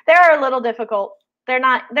 They're a little difficult. They're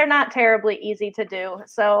not terribly easy to do.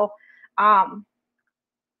 So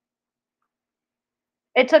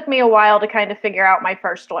It took me a while to kind of figure out my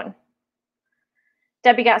first one.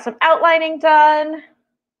 Debbie got some outlining done.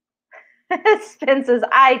 Spence's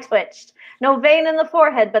eye twitched. No vein in the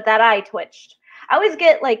forehead, but that eye twitched. I always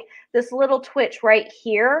get like this little twitch right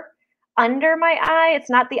here under my eye. It's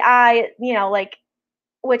not the eye, you know, like,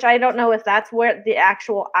 which I don't know if that's where the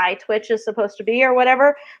actual eye twitch is supposed to be or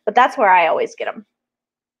whatever, but that's where I always get them.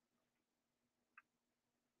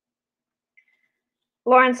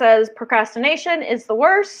 Lauren says procrastination is the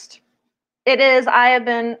worst. It is. I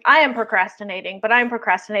am procrastinating, but I'm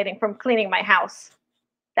procrastinating from cleaning my house.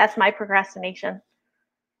 That's my procrastination.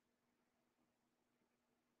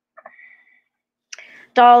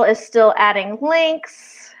 Doll is still adding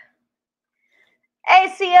links.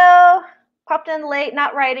 ACO popped in late,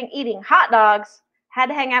 not writing, eating hot dogs. Had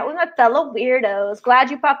to hang out with my fellow weirdos. Glad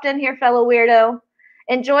you popped in here, fellow weirdo.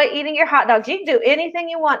 Enjoy eating your hot dogs. You can do anything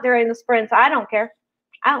you want during the sprints. I don't care.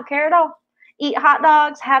 I don't care at all. Eat hot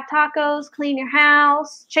dogs, have tacos, clean your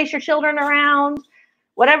house, chase your children around.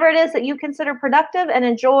 Whatever it is that you consider productive and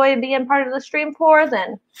enjoy being part of the stream for,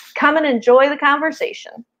 then come and enjoy the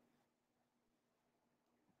conversation.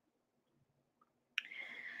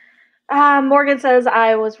 Morgan says,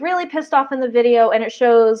 I was really pissed off in the video, and it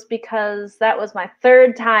shows because that was my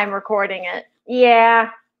third time recording it.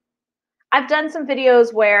 Yeah. I've done some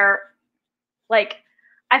videos where, like,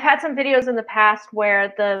 I've had some videos in the past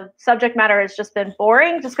where the subject matter has just been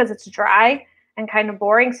boring just because it's dry and kind of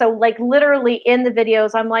boring. So, like, literally in the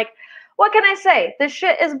videos, I'm like, what can I say? This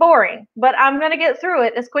shit is boring, but I'm going to get through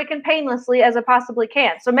it as quick and painlessly as I possibly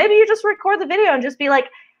can. So maybe you just record the video and just be like,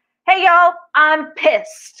 hey, y'all, I'm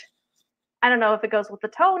pissed. I don't know if it goes with the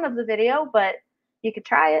tone of the video, but you could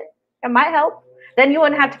try it. It might help. Then you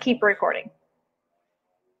wouldn't have to keep recording.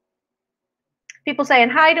 People saying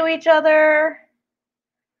hi to each other.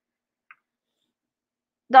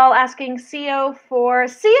 Doll asking CO for...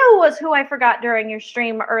 CO was who I forgot during your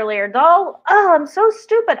stream earlier. Doll, oh, I'm so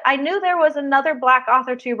stupid. I knew there was another Black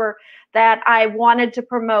author tuber that I wanted to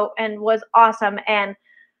promote and was awesome, and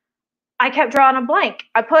I kept drawing a blank.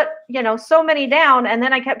 I put, you know, so many down, and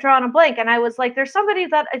then I kept drawing a blank, and I was like, there's somebody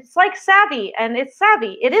that it's like Savvy, and it's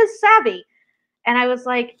Savvy. It is Savvy. And I was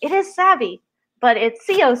like, it is Savvy, but it's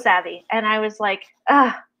CO Savvy. And I was like,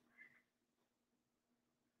 ugh.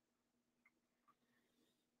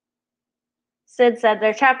 Sid said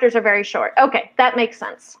their chapters are very short. Okay, that makes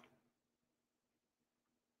sense.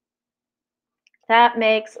 That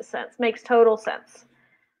makes sense. Makes total sense.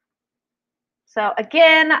 So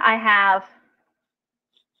again, I have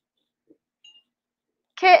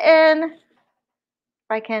Kitten. If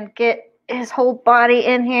I can get his whole body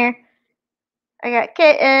in here. I got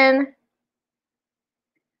Kitten.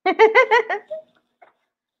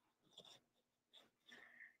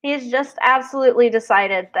 He's just absolutely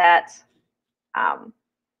decided that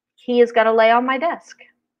he is going to lay on my desk.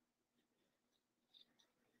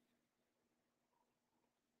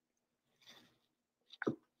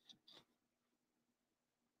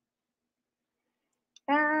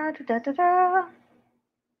 Da, da, da, da.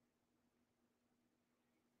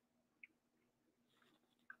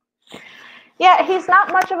 Yeah, he's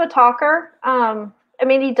not much of a talker. I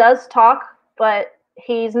mean, he does talk, but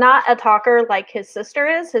he's not a talker like his sister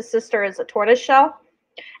is. His sister is a tortoiseshell,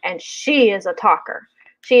 and she is a talker.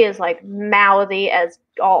 She is like mouthy as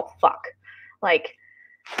all fuck. Like,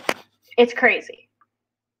 it's crazy.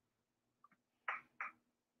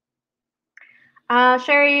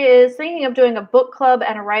 Sherry is thinking of doing a book club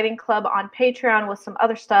and a writing club on Patreon with some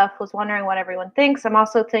other stuff. Was wondering what everyone thinks. I'm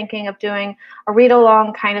also thinking of doing a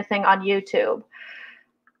read-along kind of thing on YouTube.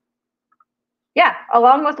 Yeah,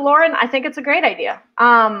 along with Lauren, I think it's a great idea.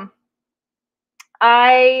 I've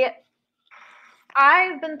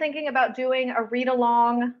been thinking about doing a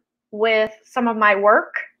read-along with some of my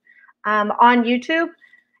work on YouTube.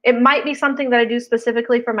 It might be something that I do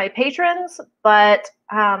specifically for my patrons, but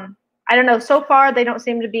I don't know. So far, they don't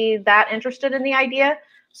seem to be that interested in the idea,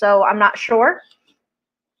 so I'm not sure.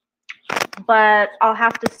 But I'll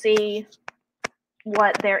have to see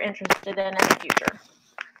what they're interested in the future.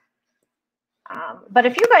 But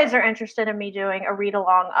if you guys are interested in me doing a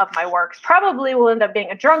read-along of my works, probably will end up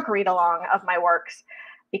being a drunk read-along of my works,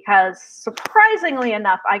 because surprisingly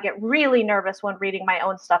enough, I get really nervous when reading my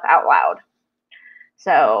own stuff out loud.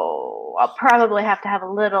 So I'll probably have to have a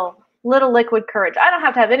little liquid courage. I don't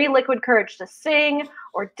have to have any liquid courage to sing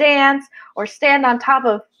or dance or stand on top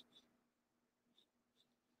of,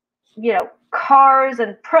 you know, cars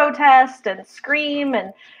and protest and scream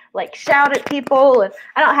and like shout at people. And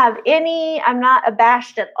I don't have any, I'm not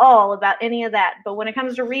abashed at all about any of that. But when it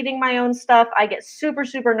comes to reading my own stuff, I get super,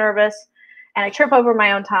 super nervous and I trip over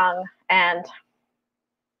my own tongue. And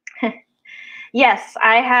Yes,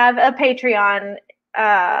 I have a Patreon.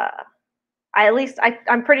 I'm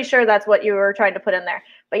pretty sure that's what you were trying to put in there.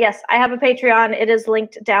 But yes, I have a Patreon. It is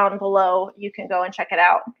linked down below. You can go and check it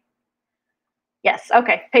out. Yes,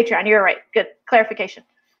 okay, Patreon. You're right. Good clarification.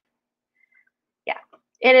 Yeah,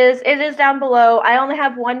 it is down below. I only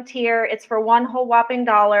have one tier. It's for one whole whopping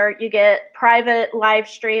 $1. You get private live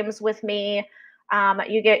streams with me.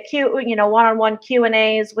 You get one-on-one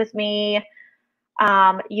Q&As with me.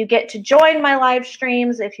 You get to join my live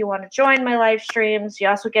streams if you want to join my live streams. You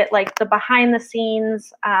also get like the behind the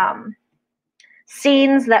scenes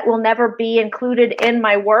scenes that will never be included in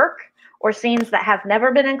my work, or scenes that have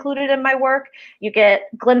never been included in my work. You get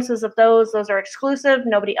glimpses of those. Those are exclusive.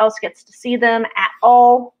 Nobody else gets to see them at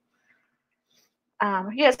all.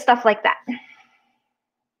 You get stuff like that.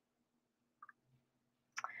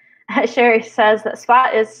 Sherry says that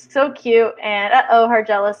Spot is so cute, and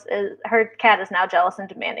her cat is now jealous and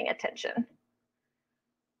demanding attention.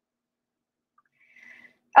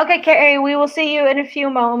 Okay, Carrie, we will see you in a few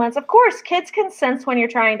moments. Of course, kids can sense when you're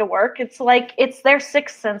trying to work. It's like it's their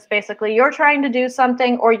sixth sense, basically. You're trying to do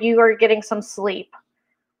something or you are getting some sleep.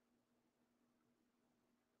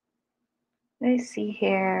 Let me see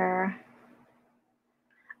here.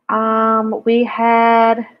 We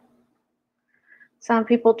had some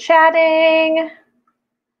people chatting,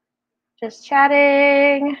 just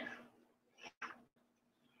chatting.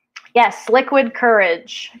 Yes, liquid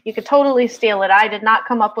courage. You could totally steal it. I did not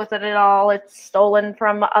come up with it at all. It's stolen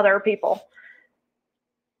from other people.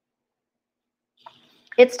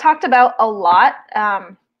 It's talked about a lot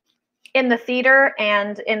in the theater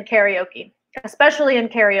and in karaoke, especially in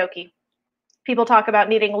karaoke. People talk about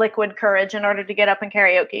needing liquid courage in order to get up in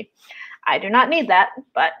karaoke. I do not need that,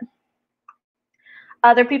 but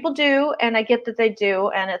other people do, and I get that they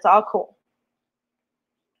do, and it's all cool.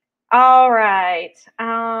 All right.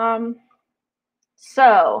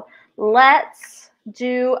 So let's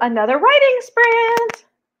do another writing sprint.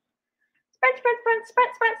 Sprint, sprint, sprint,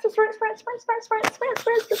 sprint, sprint, sprint, sprint, sprint, sprint, sprint,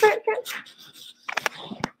 sprint, sprint, sprint,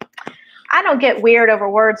 sprint. I don't get weird over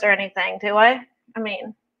words or anything, do I? I'm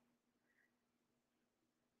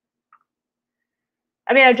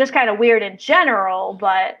just kind of weird in general,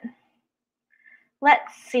 but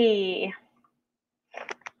let's see.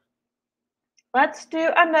 Let's do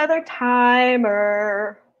another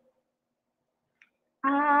timer.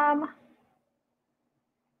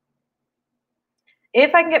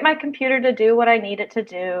 If I can get my computer to do what I need it to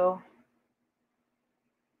do.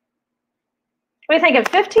 What do you think, of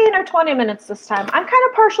 15 or 20 minutes this time? I'm kind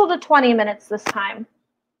of partial to 20 minutes this time.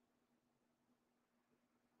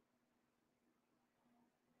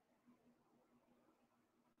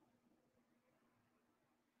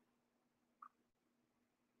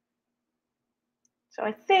 So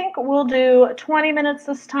I think we'll do 20 minutes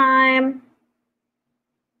this time.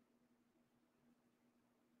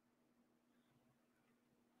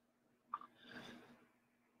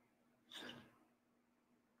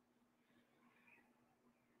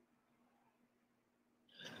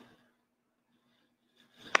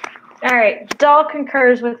 All right, Doll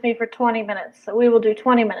concurs with me for 20 minutes, so we will do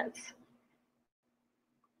 20 minutes.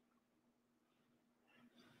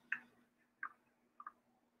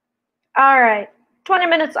 All right, 20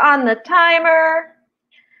 minutes on the timer,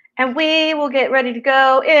 and we will get ready to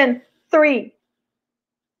go in 3,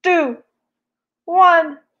 2,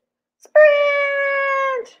 1,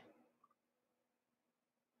 sprint!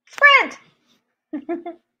 Sprint!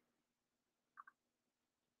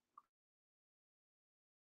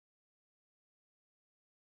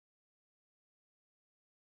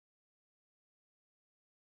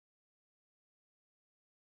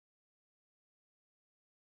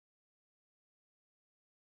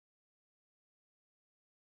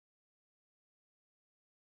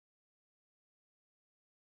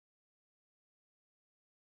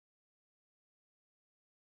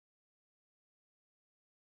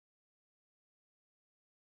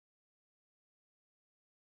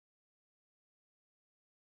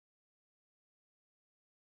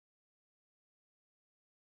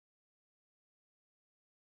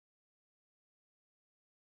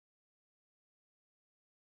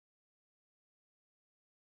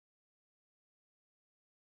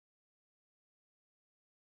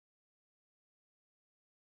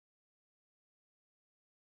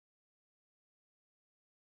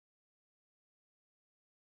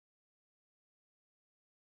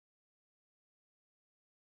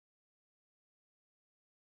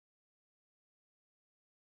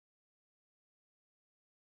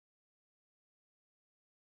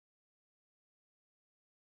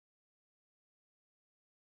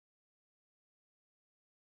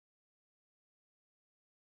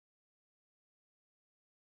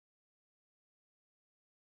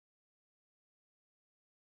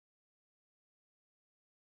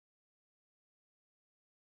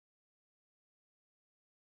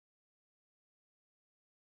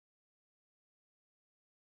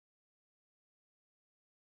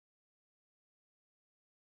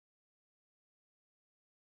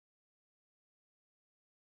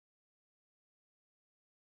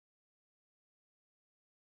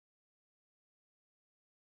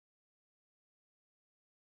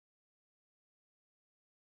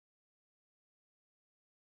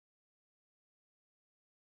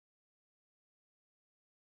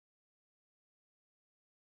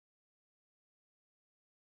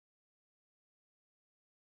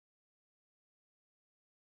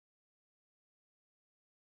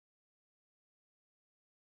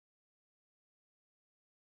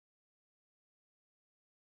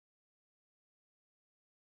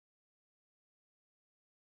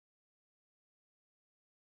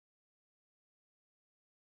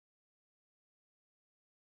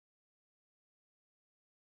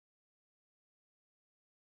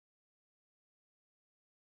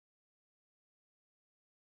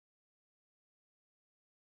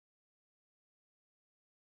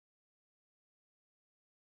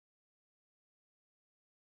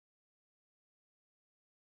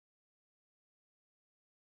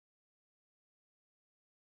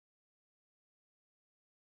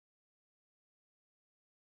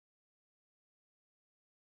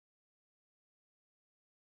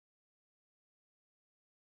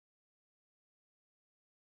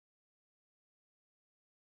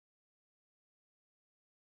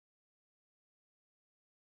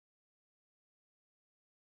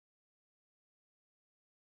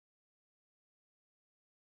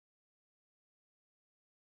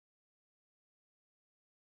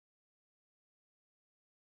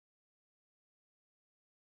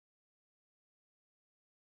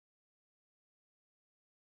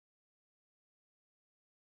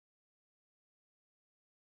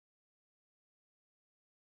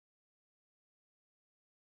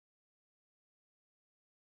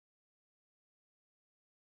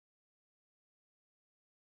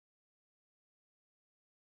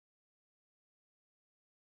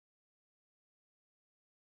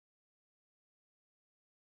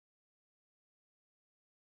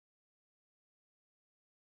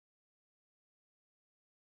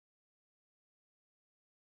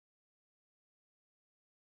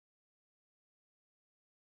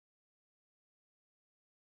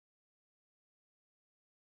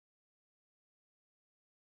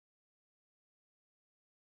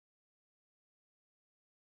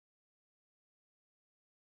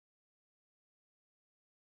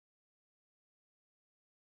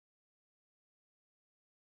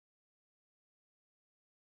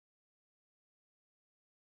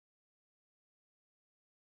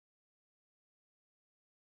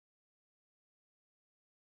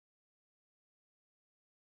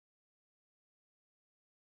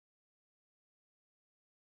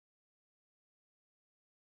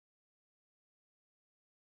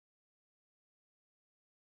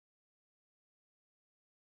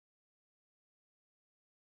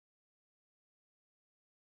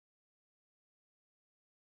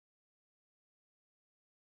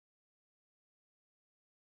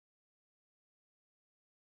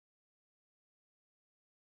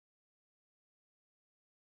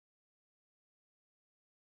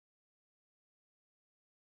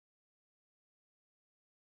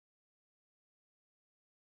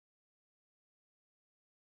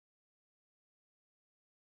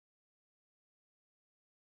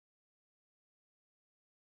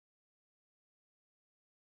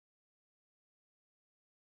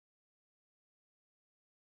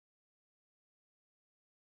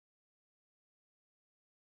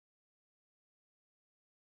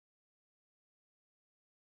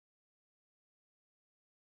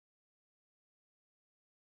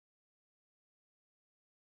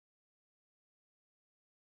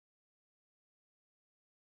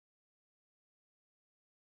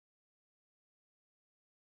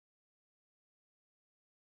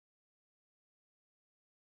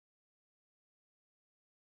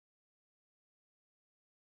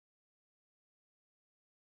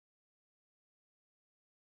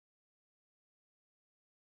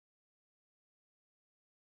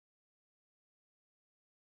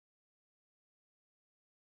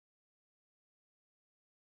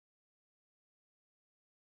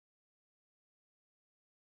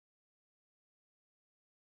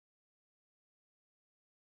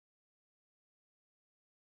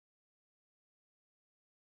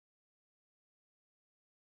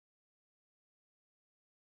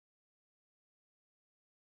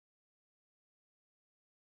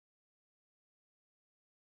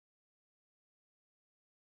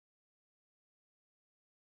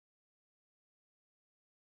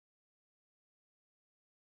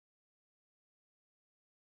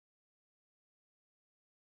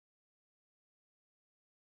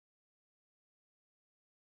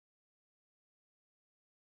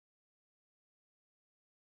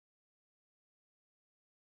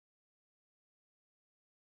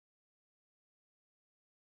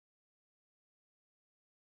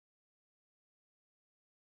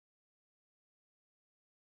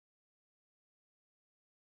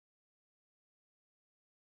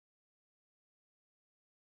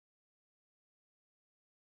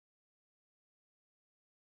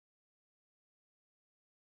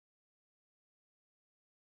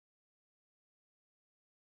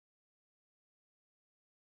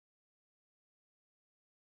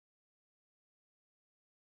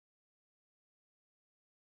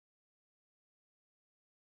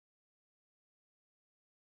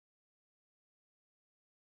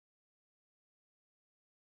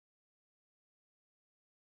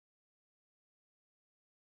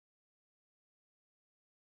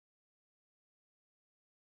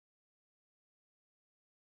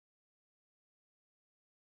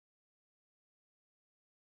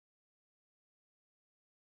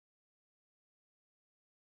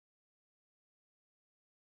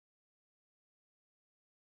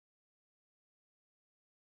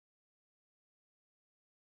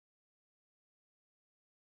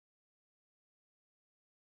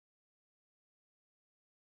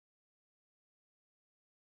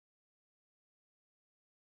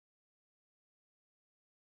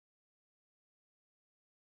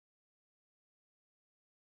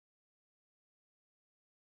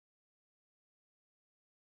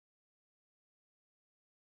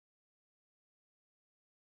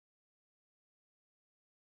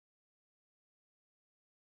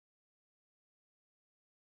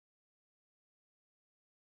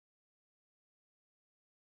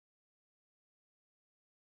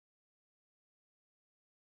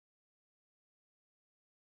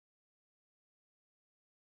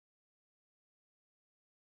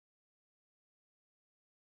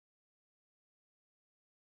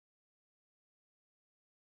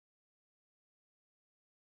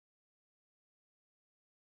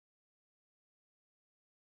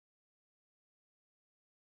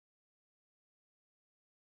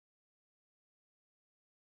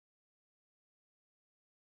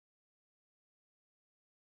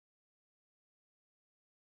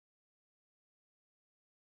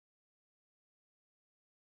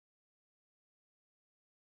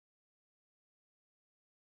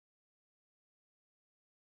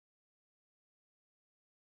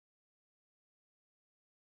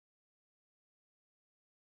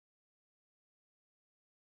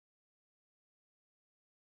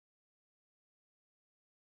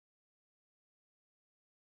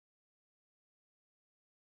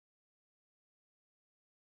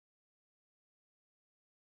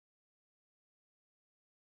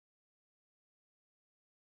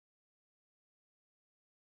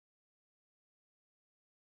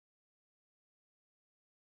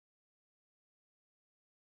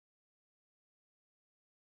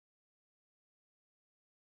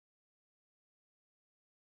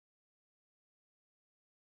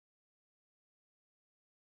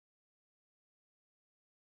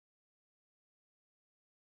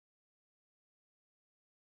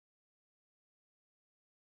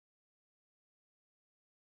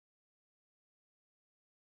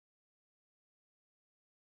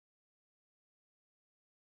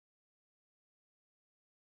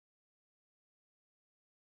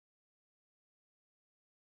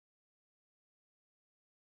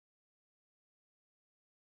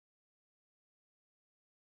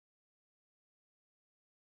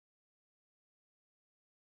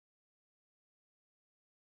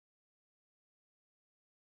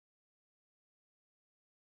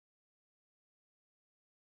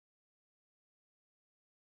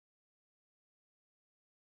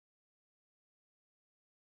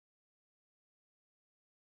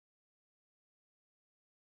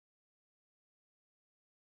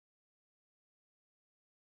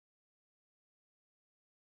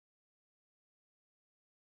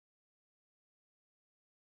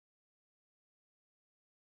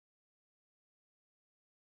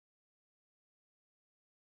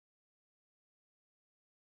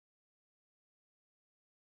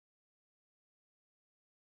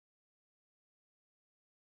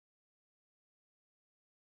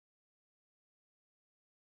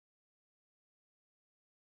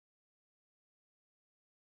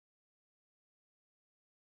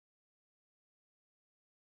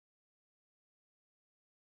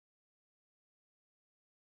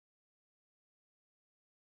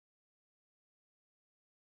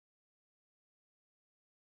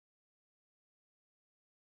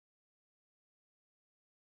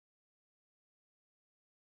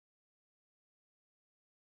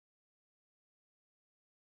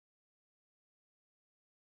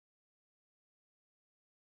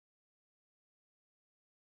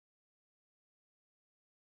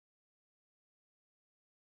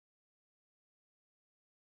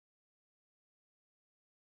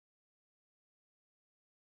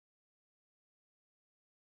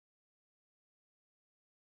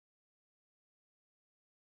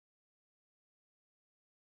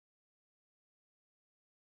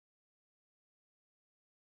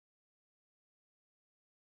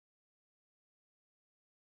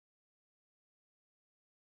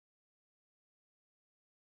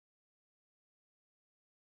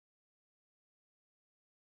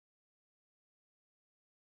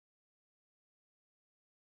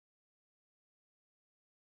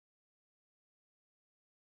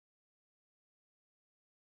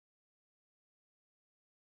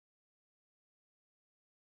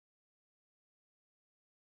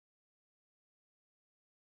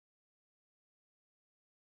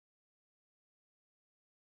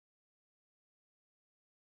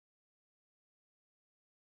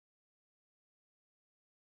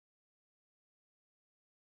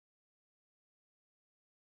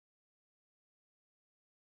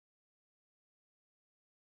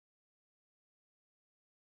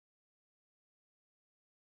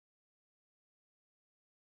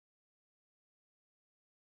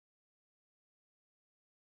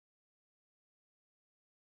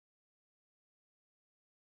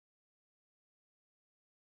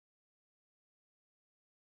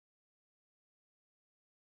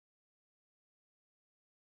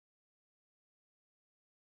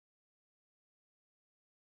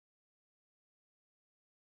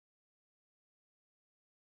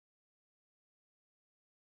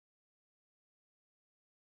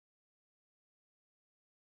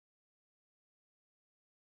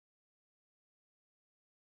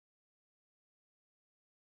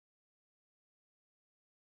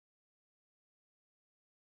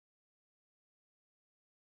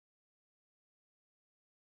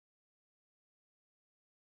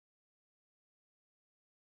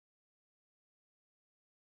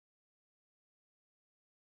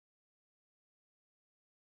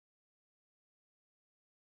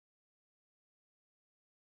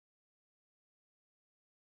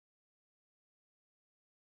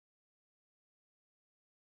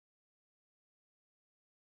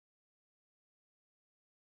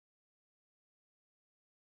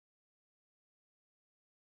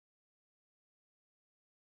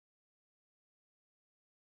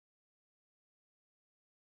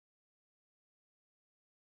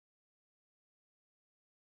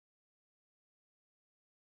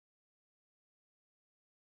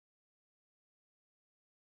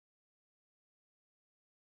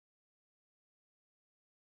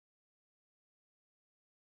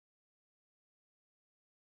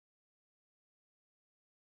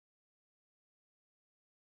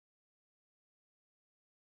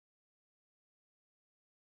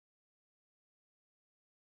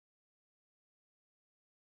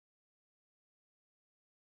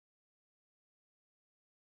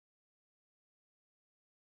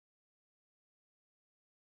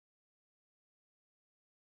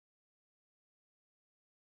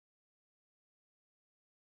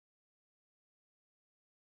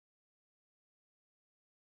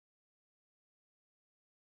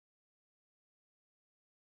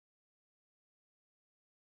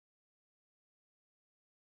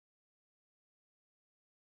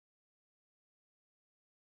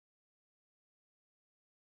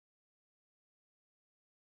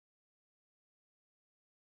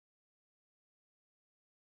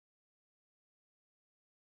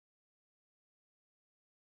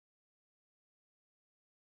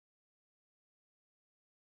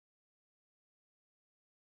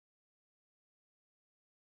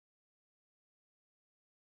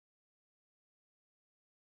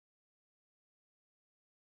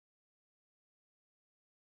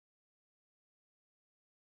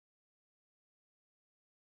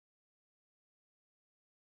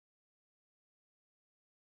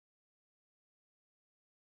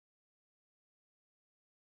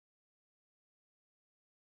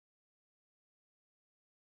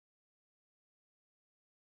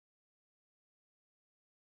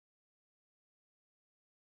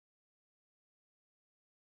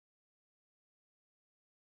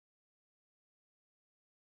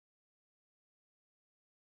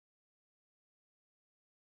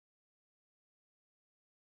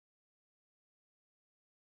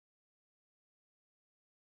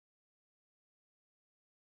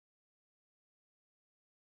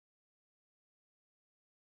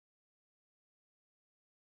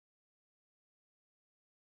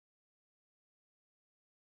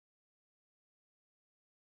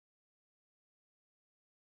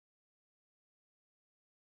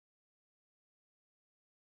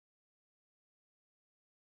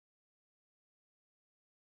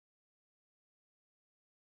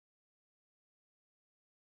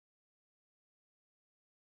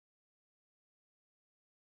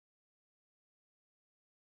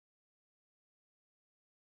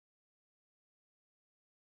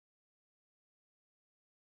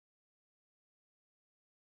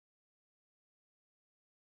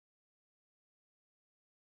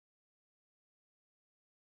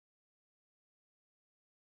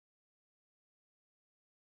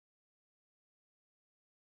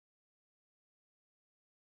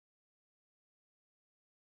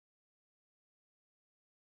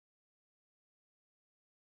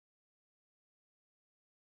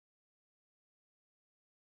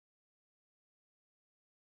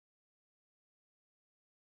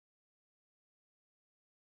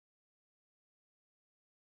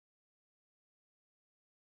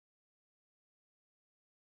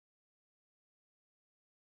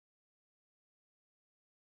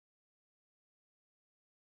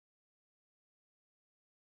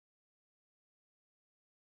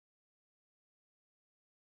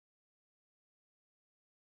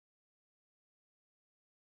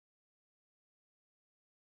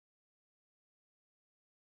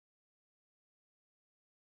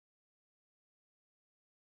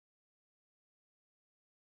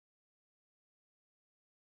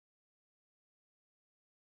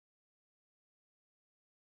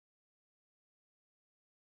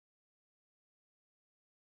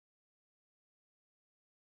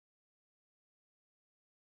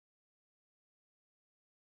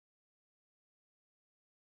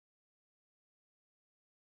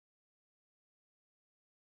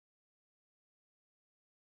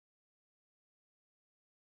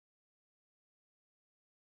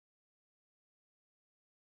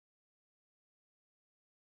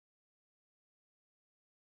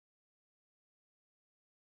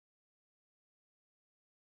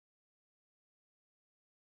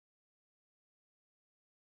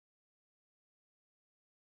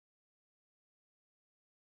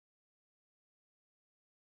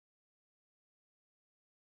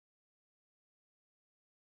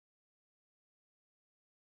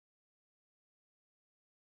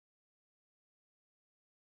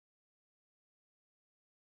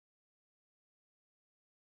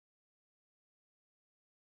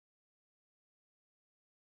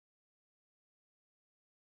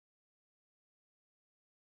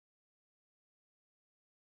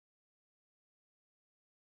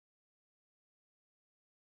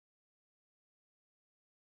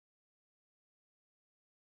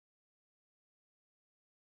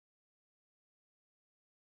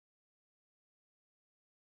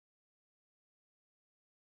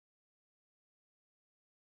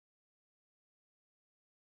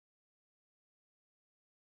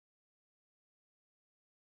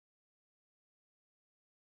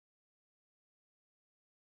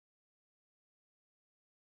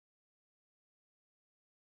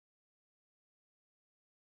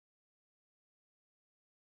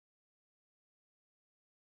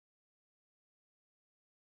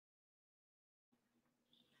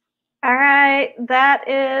 right, that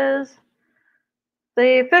is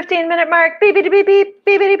the 15-minute mark. Beep, beep, beep, beep,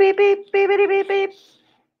 beep, beep, beep, beep, beep, beep, beep, beep.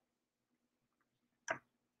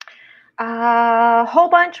 A whole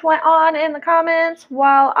bunch went on in the comments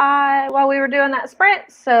while we were doing that sprint.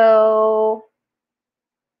 So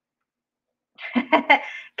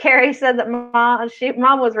Carrie said that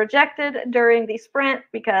mom was rejected during the sprint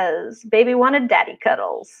because baby wanted daddy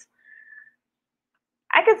cuddles.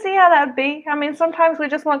 I could see how that would be. I mean, sometimes we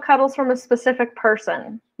just want cuddles from a specific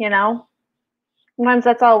person, you know? Sometimes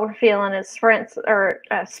that's all we're feeling is sprints,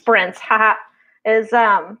 haha, is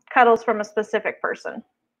cuddles from a specific person.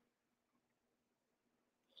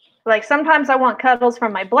 Like sometimes I want cuddles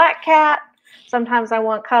from my black cat. Sometimes I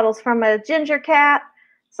want cuddles from a ginger cat.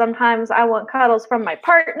 Sometimes I want cuddles from my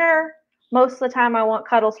partner. Most of the time I want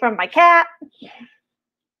cuddles from my cat.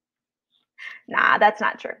 Nah, that's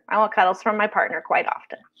not true. I want cuddles from my partner quite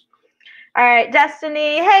often. All right,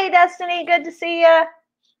 Destiny. Hey, Destiny, good to see you.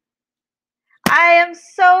 I am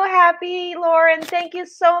so happy, Lauren. Thank you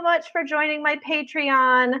so much for joining my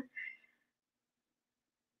Patreon.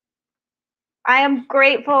 I am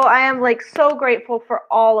grateful. I am like so grateful for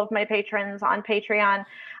all of my patrons on Patreon.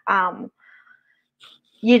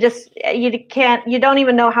 You don't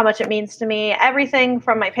even know how much it means to me. Everything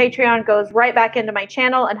from my Patreon goes right back into my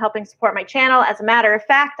channel and helping support my channel. As a matter of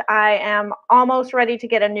fact, I am almost ready to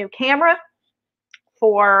get a new camera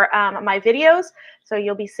for my videos. So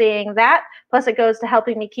you'll be seeing that. Plus it goes to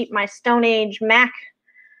helping me keep my Stone Age Mac,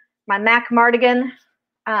 my Mac Mardigan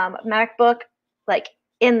MacBook, like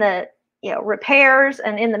in the repairs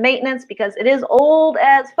and in the maintenance, because it is old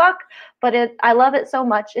as fuck, but I love it so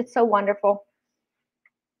much. It's so wonderful.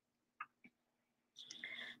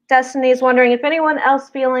 Destiny's wondering if anyone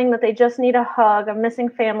else feeling that they just need a hug. I'm missing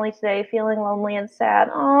family today, feeling lonely and sad.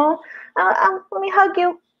 Oh, let me hug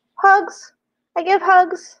you. Hugs. I give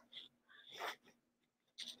hugs.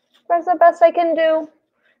 That's the best I can do.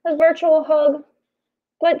 A virtual hug.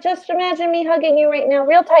 But just imagine me hugging you right now,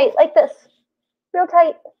 real tight, like this. Real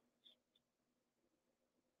tight.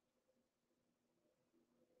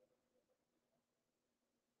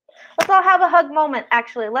 Let's all have a hug moment,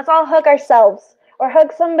 actually. Let's all hug ourselves. Or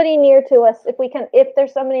hug somebody near to us if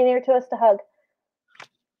there's somebody near to us to hug.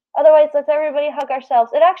 Otherwise, let's everybody hug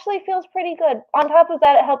ourselves. It actually feels pretty good. On top of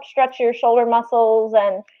that, it helps stretch your shoulder muscles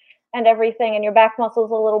and everything, and your back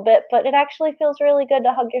muscles a little bit, but it actually feels really good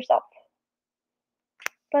to hug yourself.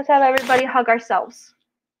 Let's have everybody hug ourselves.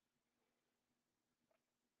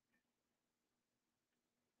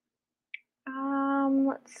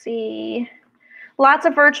 Let's see. Lots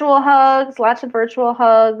of virtual hugs, lots of virtual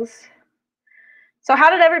hugs. So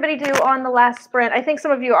how did everybody do on the last sprint? I think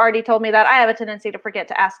some of you already told me that. I have a tendency to forget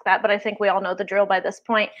to ask that, but I think we all know the drill by this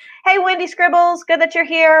point. Hey, Wendy Scribbles, good that you're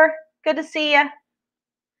here. Good to see you.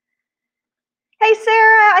 Hey,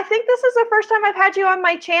 Sarah, I think this is the first time I've had you on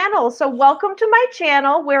my channel, so welcome to my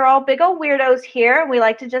channel. We're all big old weirdos here, and we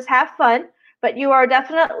like to just have fun, but you are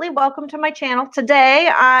definitely welcome to my channel. Today,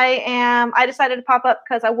 I decided to pop up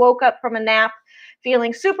because I woke up from a nap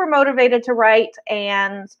feeling super motivated to write,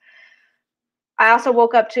 and I also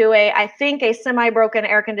woke up to I think a semi-broken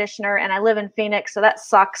air conditioner, and I live in Phoenix, so that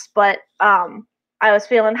sucks, but I was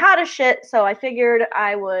feeling hot as shit, so I figured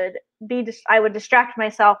I would distract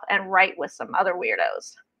myself and write with some other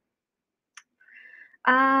weirdos.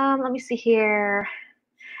 Let me see here.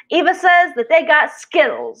 Eva says that they got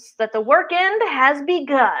Skittles, that the work end has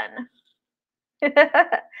begun.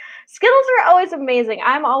 Skittles are always amazing.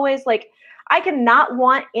 I'm always like, I cannot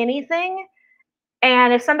want anything.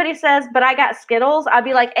 And if somebody says, but I got Skittles, I'd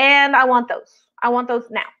be like, and I want those. I want those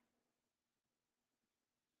now.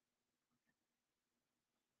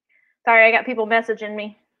 Sorry, I got people messaging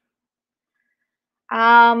me.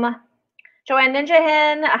 Joanne Ninja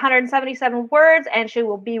Hen, 177 words, and she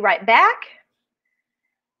will be right back.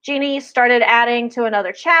 Jeannie started adding to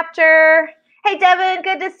another chapter. Hey, Devin,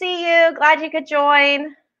 good to see you. Glad you could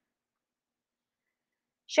join.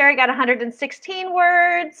 Sherry got 116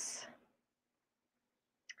 words.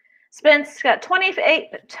 Spence got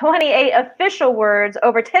 28 official words,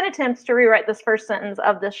 over 10 attempts to rewrite this first sentence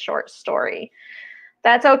of this short story.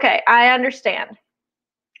 That's okay. I understand.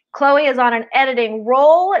 Chloe is on an editing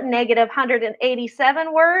roll, negative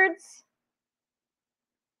 187 words.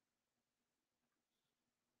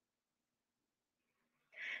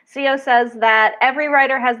 CO says that every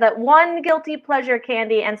writer has that one guilty pleasure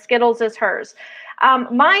candy, and Skittles is hers.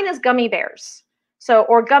 Mine is gummy bears.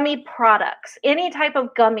 Or gummy products. Any type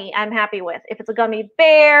of gummy I'm happy with. If it's a gummy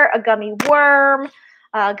bear, a gummy worm,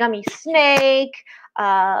 a gummy snake,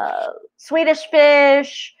 Swedish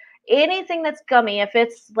fish, anything that's gummy, if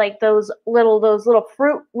it's like those little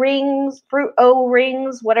fruit rings, fruit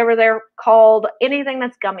O-rings, whatever they're called, anything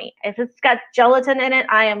that's gummy. If it's got gelatin in it,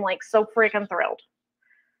 I am like so freaking thrilled.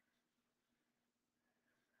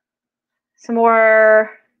 Some more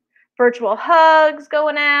virtual hugs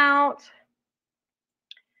going out.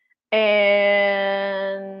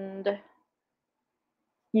 And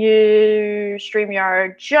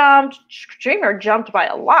StreamYard jumped by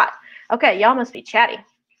a lot. Okay, y'all must be chatty.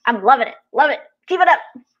 I'm loving it. Love it. Keep it up.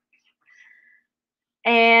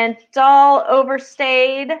 And Doll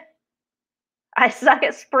overstayed. I suck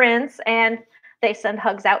at sprints, and they send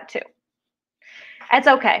hugs out too. It's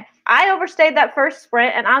okay. I overstayed that first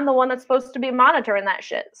sprint, and I'm the one that's supposed to be monitoring that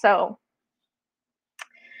shit. So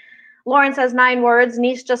Lauren says 9 words.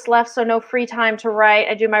 Niece just left, so no free time to write.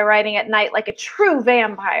 I do my writing at night like a true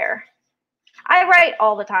vampire. I write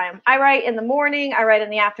all the time. I write in the morning. I write in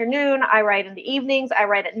the afternoon. I write in the evenings. I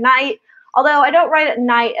write at night. Although I don't write at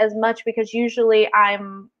night as much because usually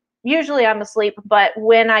I'm asleep. But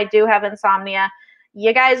when I do have insomnia,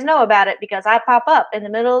 you guys know about it because I pop up in the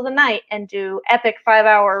middle of the night and do epic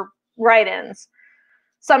 5-hour write-ins.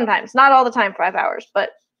 Sometimes, not all the time 5 hours,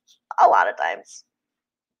 but a lot of times.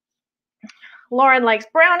 Lauren likes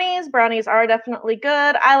brownies. Brownies are definitely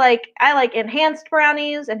good. I like enhanced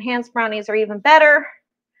brownies. Enhanced brownies are even better.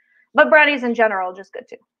 But brownies in general are just good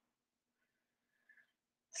too.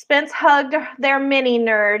 Spence hugged their mini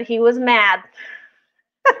nerd. He was mad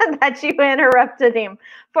that you interrupted him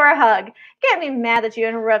for a hug. Can't be mad that you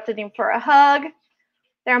interrupted him for a hug.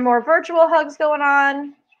 There are more virtual hugs going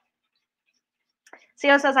on.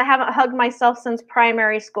 CO says, I haven't hugged myself since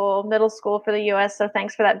primary school, middle school for the US, so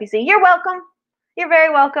thanks for that, BC. You're welcome. You're very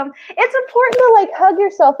welcome. It's important to like hug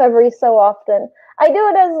yourself every so often. I do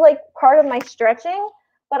it as like part of my stretching,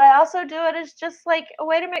 but I also do it as just like a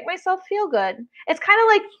way to make myself feel good. It's kind of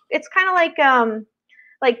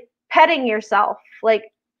like petting yourself,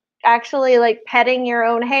 like actually like petting your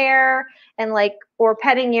own hair and like or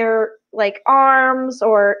petting your like arms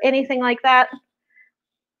or anything like that.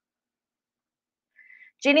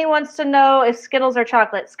 Jeannie wants to know if Skittles are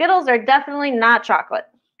chocolate. Skittles are definitely not chocolate.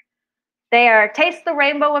 They are taste the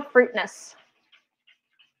rainbow of fruitness.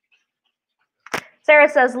 Sarah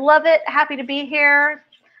says, love it. Happy to be here.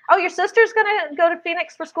 Oh, your sister's going to go to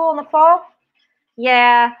Phoenix for school in the fall?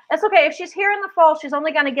 Yeah, that's okay. If she's here in the fall, she's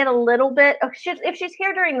only going to get a little bit. If she's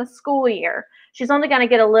here during the school year, she's only going to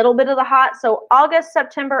get a little bit of the hot. So August,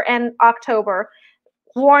 September, and October,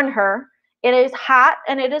 warn her. It is hot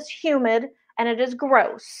and it is humid and it is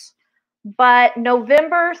gross. But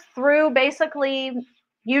November through basically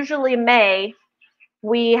usually May,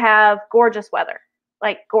 we have gorgeous weather,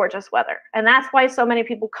 like gorgeous weather. And that's why so many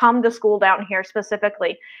people come to school down here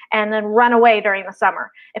specifically and then run away during the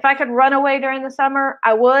summer. If I could run away during the summer,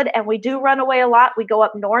 I would. And we do run away a lot. We go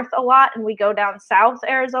up north a lot and we go down south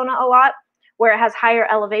Arizona a lot where it has higher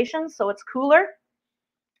elevations, so it's cooler.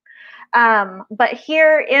 But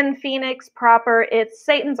here in Phoenix proper, it's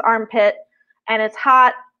Satan's armpit and it's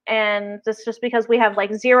hot. And it's just because we have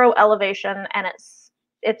like 0 elevation and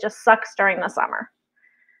it just sucks during the summer.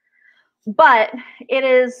 But it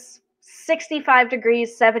is 65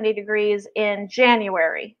 degrees, 70 degrees in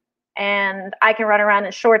January. And I can run around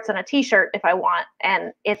in shorts and a t-shirt if I want.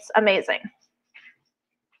 And it's amazing.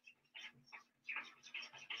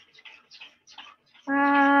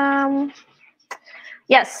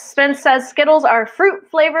 Yes, Spence says Skittles are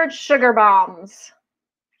fruit-flavored sugar bombs.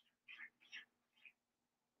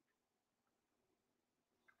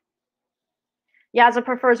 Yaza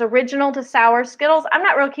prefers original to sour Skittles. I'm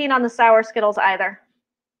not real keen on the sour Skittles either.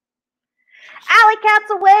 Alley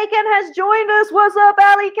Cat's Awaken has joined us. What's up,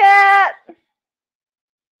 Alley Cat?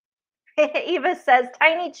 Eva says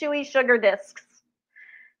tiny chewy sugar discs.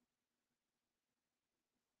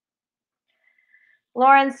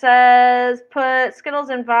 Lauren says put Skittles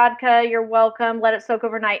in vodka. You're welcome. Let it soak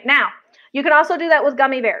overnight. Now, you can also do that with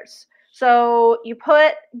gummy bears. So you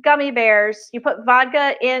put gummy bears, you put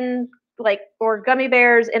vodka in or gummy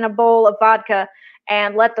bears in a bowl of vodka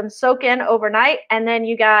and let them soak in overnight. And then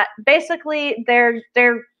you got basically they're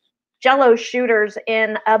Jello shooters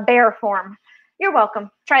in a bear form. You're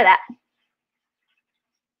welcome. Try that.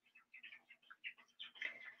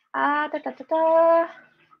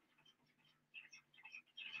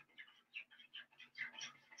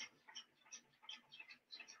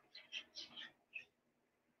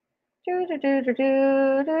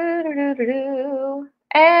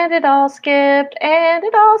 And it all skipped, and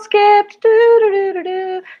it all skipped.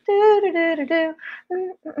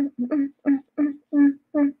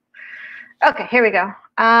 Okay, here we go.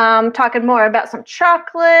 Talking more about some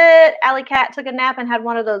chocolate. Alley Cat took a nap and had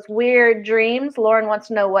one of those weird dreams. Lauren wants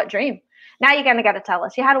to know what dream. Now you kind of got to tell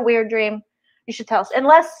us. You had a weird dream. You should tell us.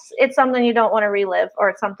 Unless it's something you don't want to relive or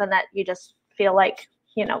it's something that you just feel like,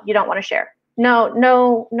 you don't want to share.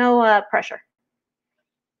 No pressure.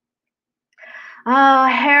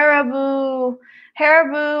 Haribo.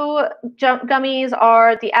 Haribo gummies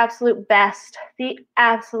are the absolute best. The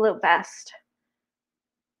absolute best.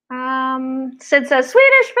 Sid says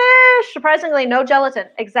Swedish fish. Surprisingly, no gelatin.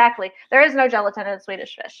 Exactly. There is no gelatin in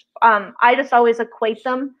Swedish fish. I just always equate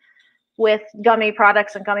them with gummy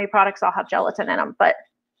products, and gummy products all have gelatin in them. But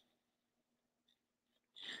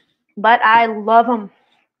I love them.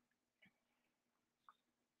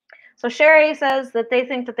 So Sherry says that they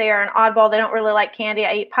think that they are an oddball. They don't really like candy.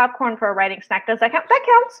 I eat popcorn for a writing snack. Does that count? That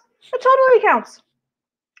counts. It totally counts.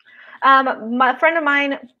 My friend of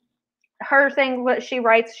mine, her thing, what she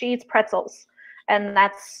writes, she eats pretzels, and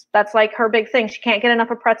that's like her big thing. She can't get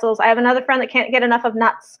enough of pretzels. I have another friend that can't get enough of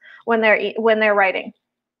nuts when they're writing,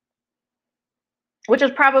 which is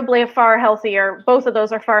probably far healthier. Both of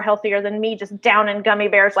those are far healthier than me just downing gummy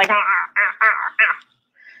bears like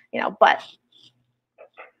but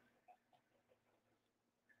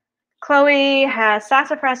Chloe has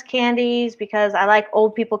sassafras candies because I like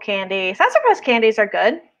old people candy. Sassafras candies are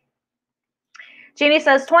good. Jeannie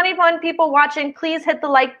says, 21 people watching, please hit the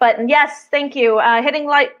like button. Yes, thank you. Hitting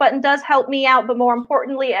like button does help me out, but more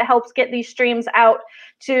importantly, it helps get these streams out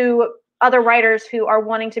to other writers who are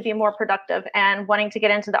wanting to be more productive and wanting to get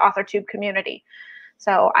into the AuthorTube community.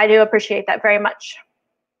 So I do appreciate that very much.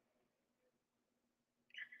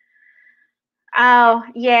 Oh,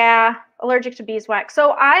 yeah, allergic to beeswax.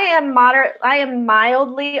 So I am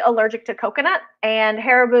mildly allergic to coconut, and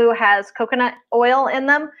Haribo has coconut oil in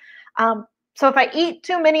them. So if I eat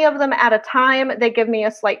too many of them at a time, they give me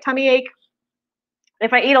a slight tummy ache.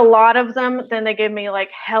 If I eat a lot of them, then they give me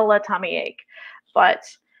like hella tummy ache. But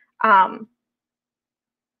I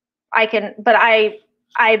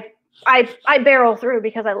barrel through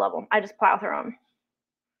because I love them. I just plow through them.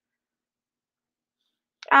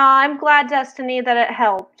 I'm glad, Destiny, that it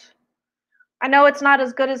helped. I know it's not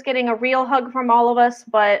as good as getting a real hug from all of us,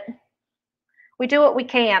 but we do what we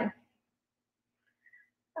can.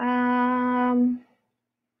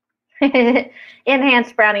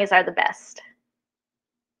 Enhanced brownies are the best.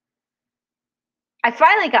 I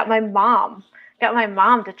finally got my mom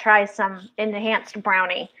to try some enhanced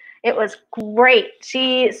brownie. It was great.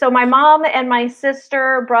 So my mom and my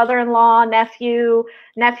sister, brother-in-law,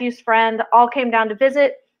 nephew's friend all came down to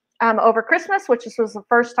visit over Christmas, which was the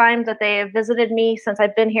first time that they have visited me since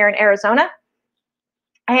I've been here in Arizona.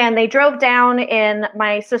 And they drove down in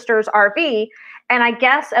my sister's RV. And I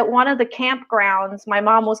guess at one of the campgrounds, my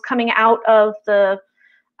mom was coming out of the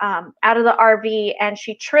RV, and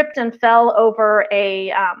she tripped and fell over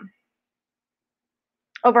a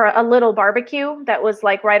little barbecue that was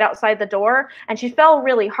like right outside the door, and she fell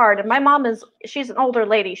really hard. And my mom she's an older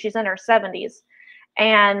lady. She's in her 70s.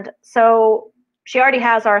 And so she already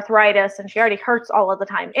has arthritis and she already hurts all of the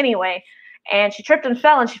time anyway. And she tripped and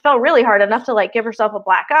fell, and she fell really hard, enough to like give herself a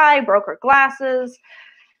black eye, broke her glasses.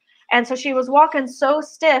 And so she was walking so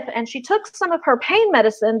stiff, and she took some of her pain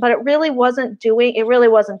medicine, but it really wasn't doing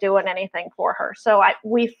anything for her. So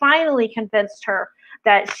we finally convinced her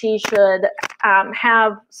that she should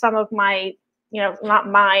have some of my, not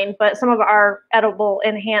mine, but some of our edible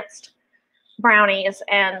enhanced brownies,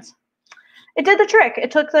 and it did the trick.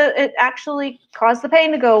 It actually caused the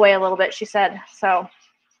pain to go away a little bit, she said. So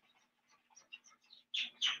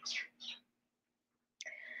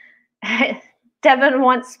Devin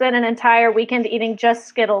once spent an entire weekend eating just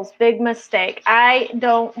Skittles. Big mistake. I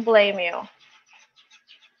don't blame you.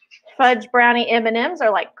 Fudge brownie M&Ms are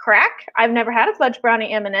like crack. I've never had a fudge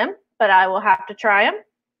brownie M&M, but I will have to try them.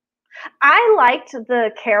 I liked the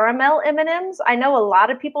caramel M&Ms. I know a lot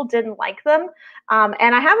of people didn't like them,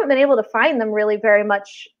 and I haven't been able to find them really very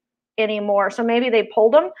much anymore, so maybe they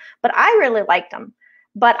pulled them, but I really liked them.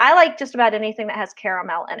 But I like just about anything that has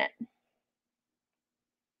caramel in it.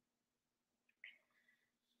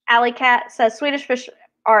 Alley Cat says Swedish fish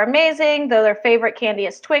are amazing, though their favorite candy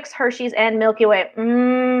is Twix, Hershey's, and Milky Way.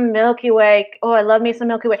 Milky Way. Oh, I love me some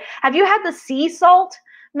Milky Way. Have you had the sea salt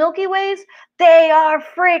Milky Ways? They are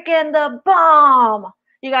freaking the bomb.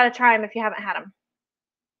 You got to try them if you haven't had them.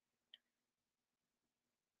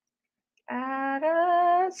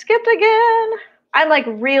 Skipped again. I'm like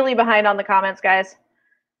really behind on the comments, guys.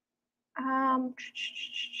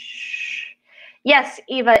 Yes,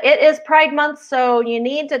 Eva, it is Pride Month, so you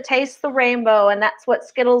need to taste the rainbow, and that's what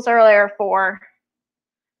Skittles are there for.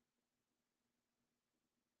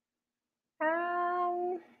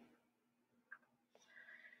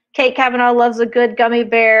 Kate Kavanaugh loves a good gummy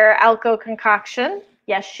bear Alco concoction.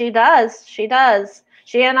 Yes, she does. She does.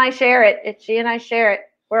 She and I share it. She and I share it.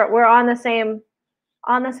 We're on the same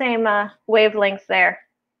wavelength there.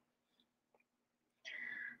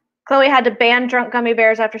 Chloe had to ban drunk gummy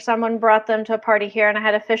bears after someone brought them to a party here, and I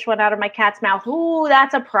had to fish one out of my cat's mouth. Ooh,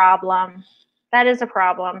 that's a problem. That is a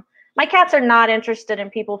problem. My cats are not interested in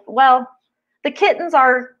people. Well, the kittens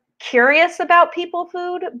are curious about people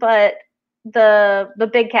food, but the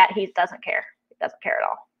big cat, he doesn't care. He doesn't care at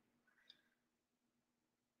all.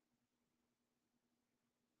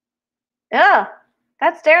 Ugh,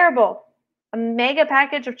 that's terrible. A mega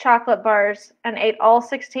package of chocolate bars and ate all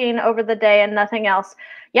 16 over the day and nothing else.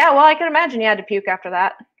 Yeah, well, I can imagine you had to puke after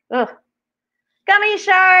that. Ugh. Gummy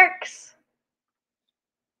sharks.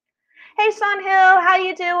 Hey, Sunhill, how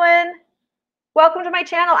you doing? Welcome to my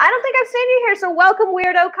channel. I don't think I've seen you here, so welcome,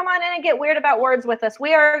 weirdo. Come on in and get weird about words with us.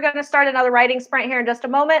 We are going to start another writing sprint here in just a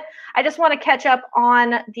moment. I just want to catch up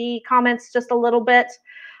on the comments just a little bit.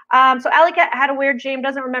 So Alley Cat had a weird dream,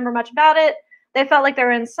 doesn't remember much about it. They felt like they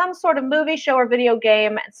were in some sort of movie, show, or video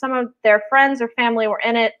game, and some of their friends or family were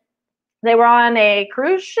in it. They were on a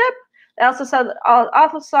cruise ship. They also saw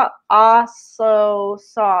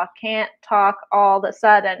can't talk all of a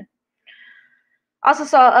sudden. Also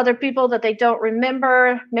saw other people that they don't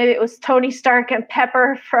remember. Maybe it was Tony Stark and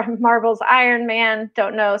Pepper from Marvel's Iron Man.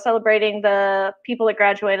 Don't know. Celebrating the people that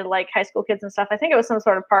graduated, like high school kids and stuff. I think it was some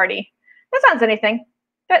sort of party. That sounds anything.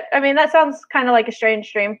 That sounds kind of like a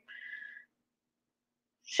strange dream.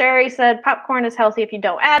 Sherry said, popcorn is healthy if you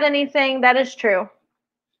don't add anything. That is true.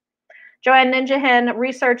 Joanne Ninja Hen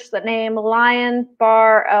researched the name Lion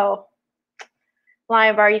Bar. Oh,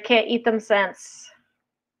 Lion Bar. You can't eat them since.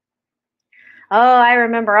 Oh, I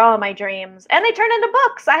remember all of my dreams. And they turn into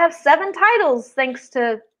books. I have 7 titles thanks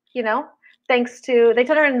to, they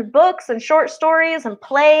turn into books and short stories and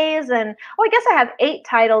plays. And, I guess I have 8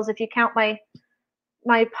 titles if you count my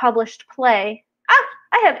published play.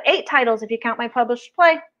 I have 8 titles if you count my published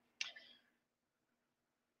play.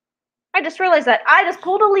 I just realized that. I just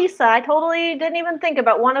pulled a Lisa. I totally didn't even think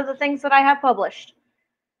about one of the things that I have published.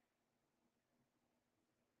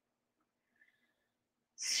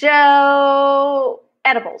 So,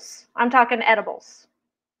 edibles. I'm talking edibles.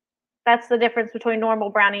 That's the difference between normal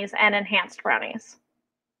brownies and enhanced brownies.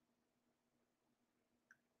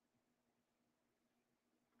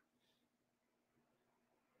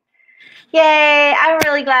 Yay, I'm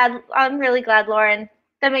really glad, Lauren.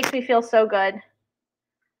 That makes me feel so good.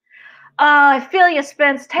 I feel you,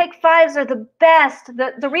 Spence. Take 5s are the best.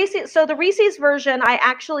 The Reese's version, I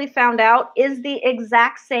actually found out, is the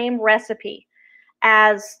exact same recipe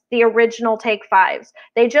as the original Take 5s.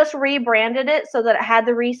 They just rebranded it so that it had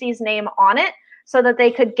the Reese's name on it so that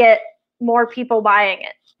they could get more people buying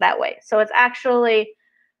it that way. So it's actually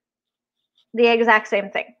the exact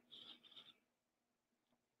same thing.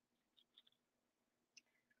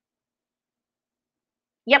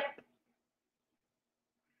 Yep.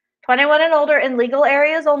 21 and older in legal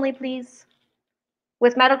areas only, please.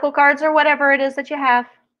 With medical cards or whatever it is that you have.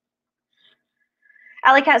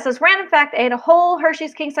 Alley Cat says, random fact, ate a whole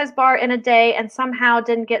Hershey's king size bar in a day and somehow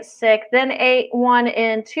didn't get sick. Then ate one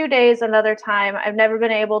in 2 days another time. I've never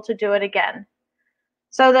been able to do it again.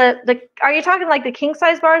 So are you talking like the king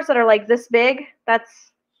size bars that are like this big?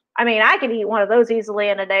 I could eat one of those easily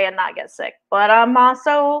in a day and not get sick. But I'm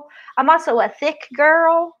also a thick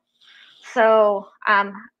girl. So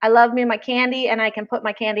I love me my candy, and I can put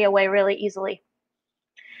my candy away really easily.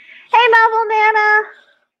 Hey, Marvel Nana.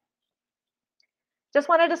 Just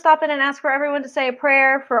wanted to stop in and ask for everyone to say a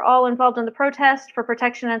prayer for all involved in the protest for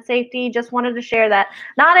protection and safety. Just wanted to share that.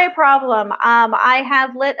 Not a problem. I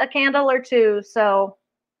have lit a candle or 2, so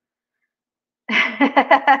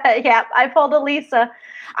yeah, I pulled a Lisa.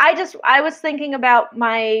 I was thinking about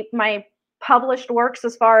my published works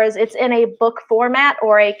as far as it's in a book format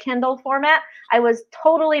or a Kindle format. I was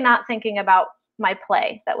totally not thinking about my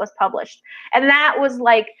play that was published. And that was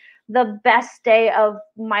like the best day of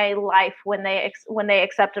my life when they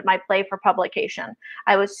accepted my play for publication.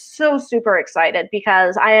 I was so super excited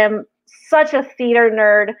because I am such a theater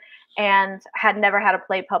nerd and had never had a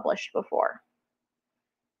play published before.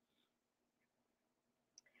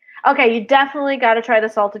 Okay, you definitely got to try the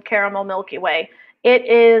salted caramel Milky Way. It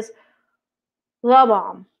is the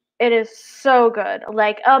bomb. It is so good,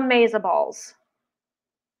 like amazeballs.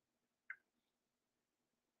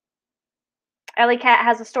 Alley Cat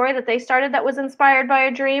has a story that they started that was inspired by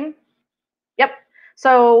a dream. Yep.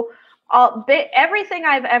 So everything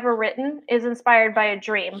I've ever written is inspired by a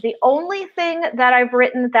dream. The only thing that I've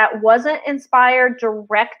written that wasn't inspired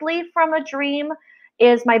directly from a dream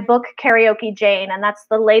is my book Karaoke Jane, and that's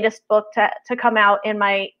the latest book to come out in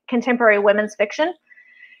my contemporary women's fiction.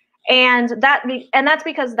 And that's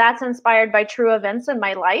because that's inspired by true events in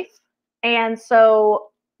my life. And so,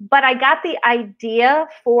 but I got the idea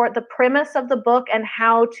for the premise of the book and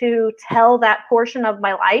how to tell that portion of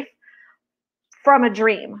my life from a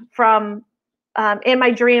dream. In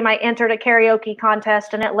my dream, I entered a karaoke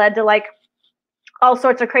contest, and it led to like all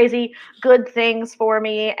sorts of crazy good things for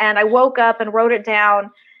me. And I woke up and wrote it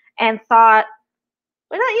down and thought,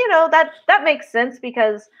 well, that makes sense,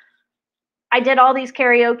 because I did all these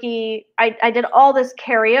karaoke. I did all this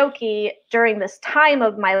karaoke during this time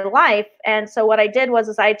of my life. And so what I did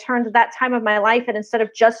was I turned that time of my life, and instead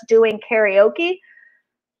of just doing karaoke,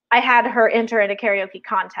 I had her enter into karaoke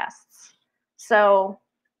contests. So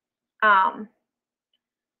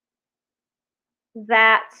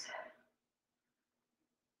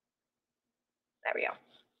there we go.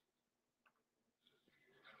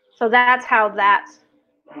 So that's how that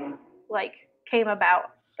like came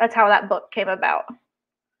about. That's how that book came about.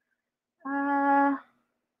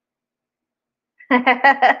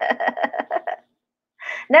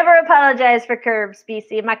 Never apologize for curves,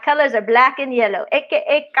 BC. My colors are black and yellow,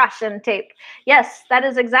 aka caution tape. Yes, that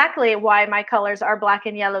is exactly why my colors are black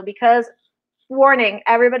and yellow, because warning,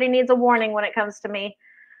 everybody needs a warning when it comes to me.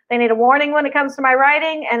 They need a warning when it comes to my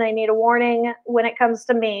writing, and they need a warning when it comes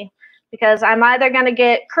to me, because I'm either going to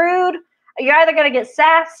get crude, you're either going to get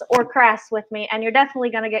sass or crass with me, and you're definitely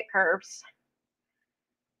going to get curves.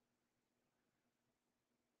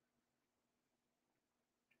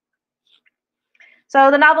 So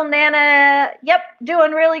the novel Nana, yep,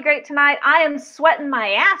 doing really great tonight. I am sweating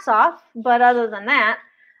my ass off, but other than that,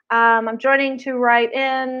 I'm joining the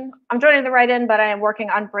write-in, but I am working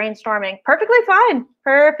on brainstorming. Perfectly fine.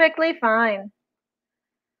 Perfectly fine.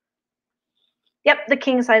 Yep, the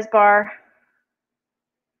king size bar.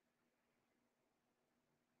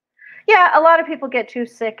 Yeah, a lot of people get too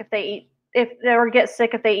sick if they get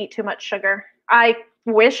sick if they eat too much sugar. I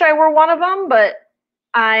wish I were one of them, but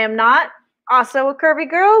I am not. Also a curvy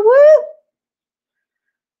girl. Woo!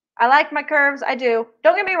 I like my curves. I do.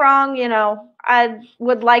 Don't get me wrong, I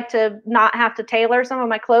would like to not have to tailor some of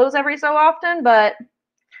my clothes every so often, but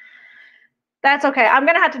that's okay. I'm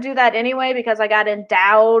going to have to do that anyway, because I got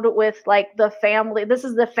endowed with like the family. This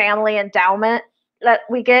is the family endowment that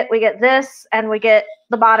we get. We get this, and we get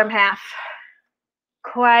the bottom half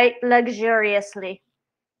quite luxuriously.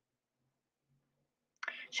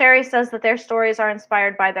 Sherry says that their stories are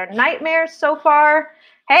inspired by their nightmares so far.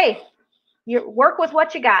 Hey, you work with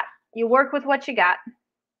what you got. You work with what you got.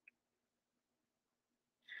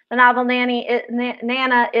 The novel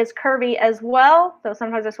Nana is curvy as well, so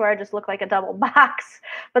sometimes I swear I just look like a double box.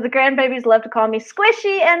 But the grandbabies love to call me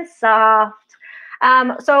squishy and soft.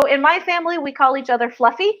 So in my family, we call each other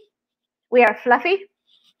Fluffy. We are Fluffy,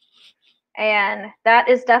 and that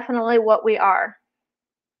is definitely what we are.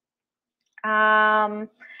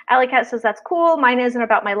 Alley Cat says that's cool. Mine isn't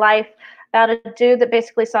about my life. About a dude that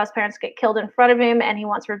basically saw his parents get killed in front of him, and he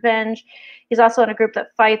wants revenge. He's also in a group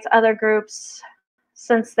that fights other groups,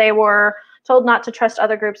 since they were told not to trust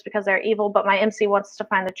other groups because they're evil, but my MC wants to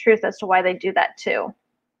find the truth as to why they do that too.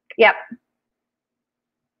 Yep.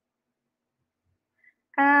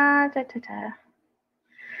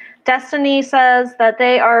 Destiny says that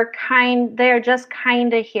they are just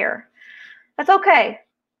kind of here. That's okay.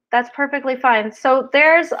 That's perfectly fine. So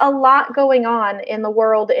there's a lot going on in the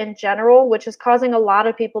world in general, which is causing a lot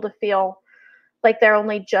of people to feel like they're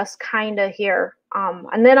only just kind of here.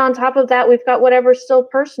 And then on top of that, we've got whatever's still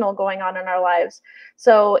personal going on in our lives.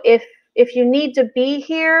 So if you need to be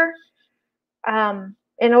here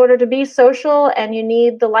in order to be social, and you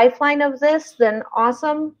need the lifeline of this, then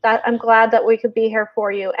awesome. I'm glad that we could be here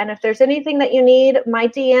for you. And if there's anything that you need, my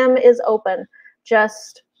DM is open.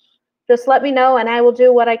 Just let me know, and I will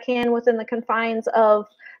do what I can within the confines of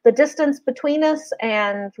the distance between us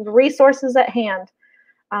and the resources at hand.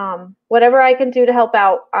 Whatever I can do to help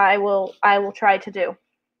out, I will try to do.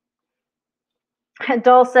 And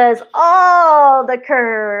Doll says, all the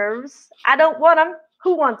curves. I don't want them.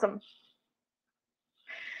 Who wants them?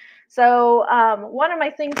 So one of my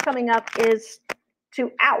things coming up is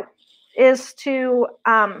to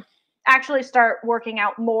actually start working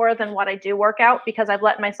out more than what I do work out, because I've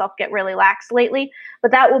let myself get really lax lately.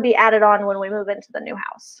 But that will be added on when we move into the new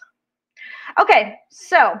house. Okay,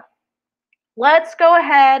 so let's go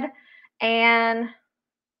ahead and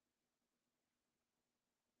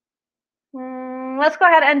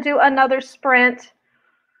do another sprint.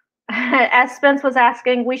 As Spence was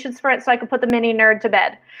asking, we should sprint so I can put the mini nerd to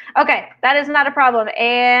bed. Okay, that is not a problem.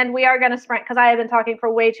 And we are going to sprint because I have been talking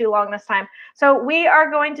for way too long this time. So we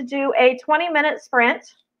are going to do a 20-minute sprint.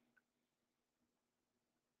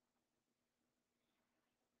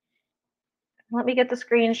 Let me get the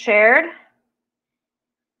screen shared.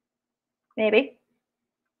 Maybe.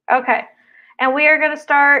 Okay. And we are going to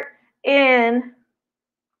start in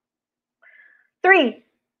 3,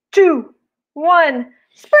 2, 1,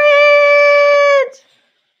 sprint!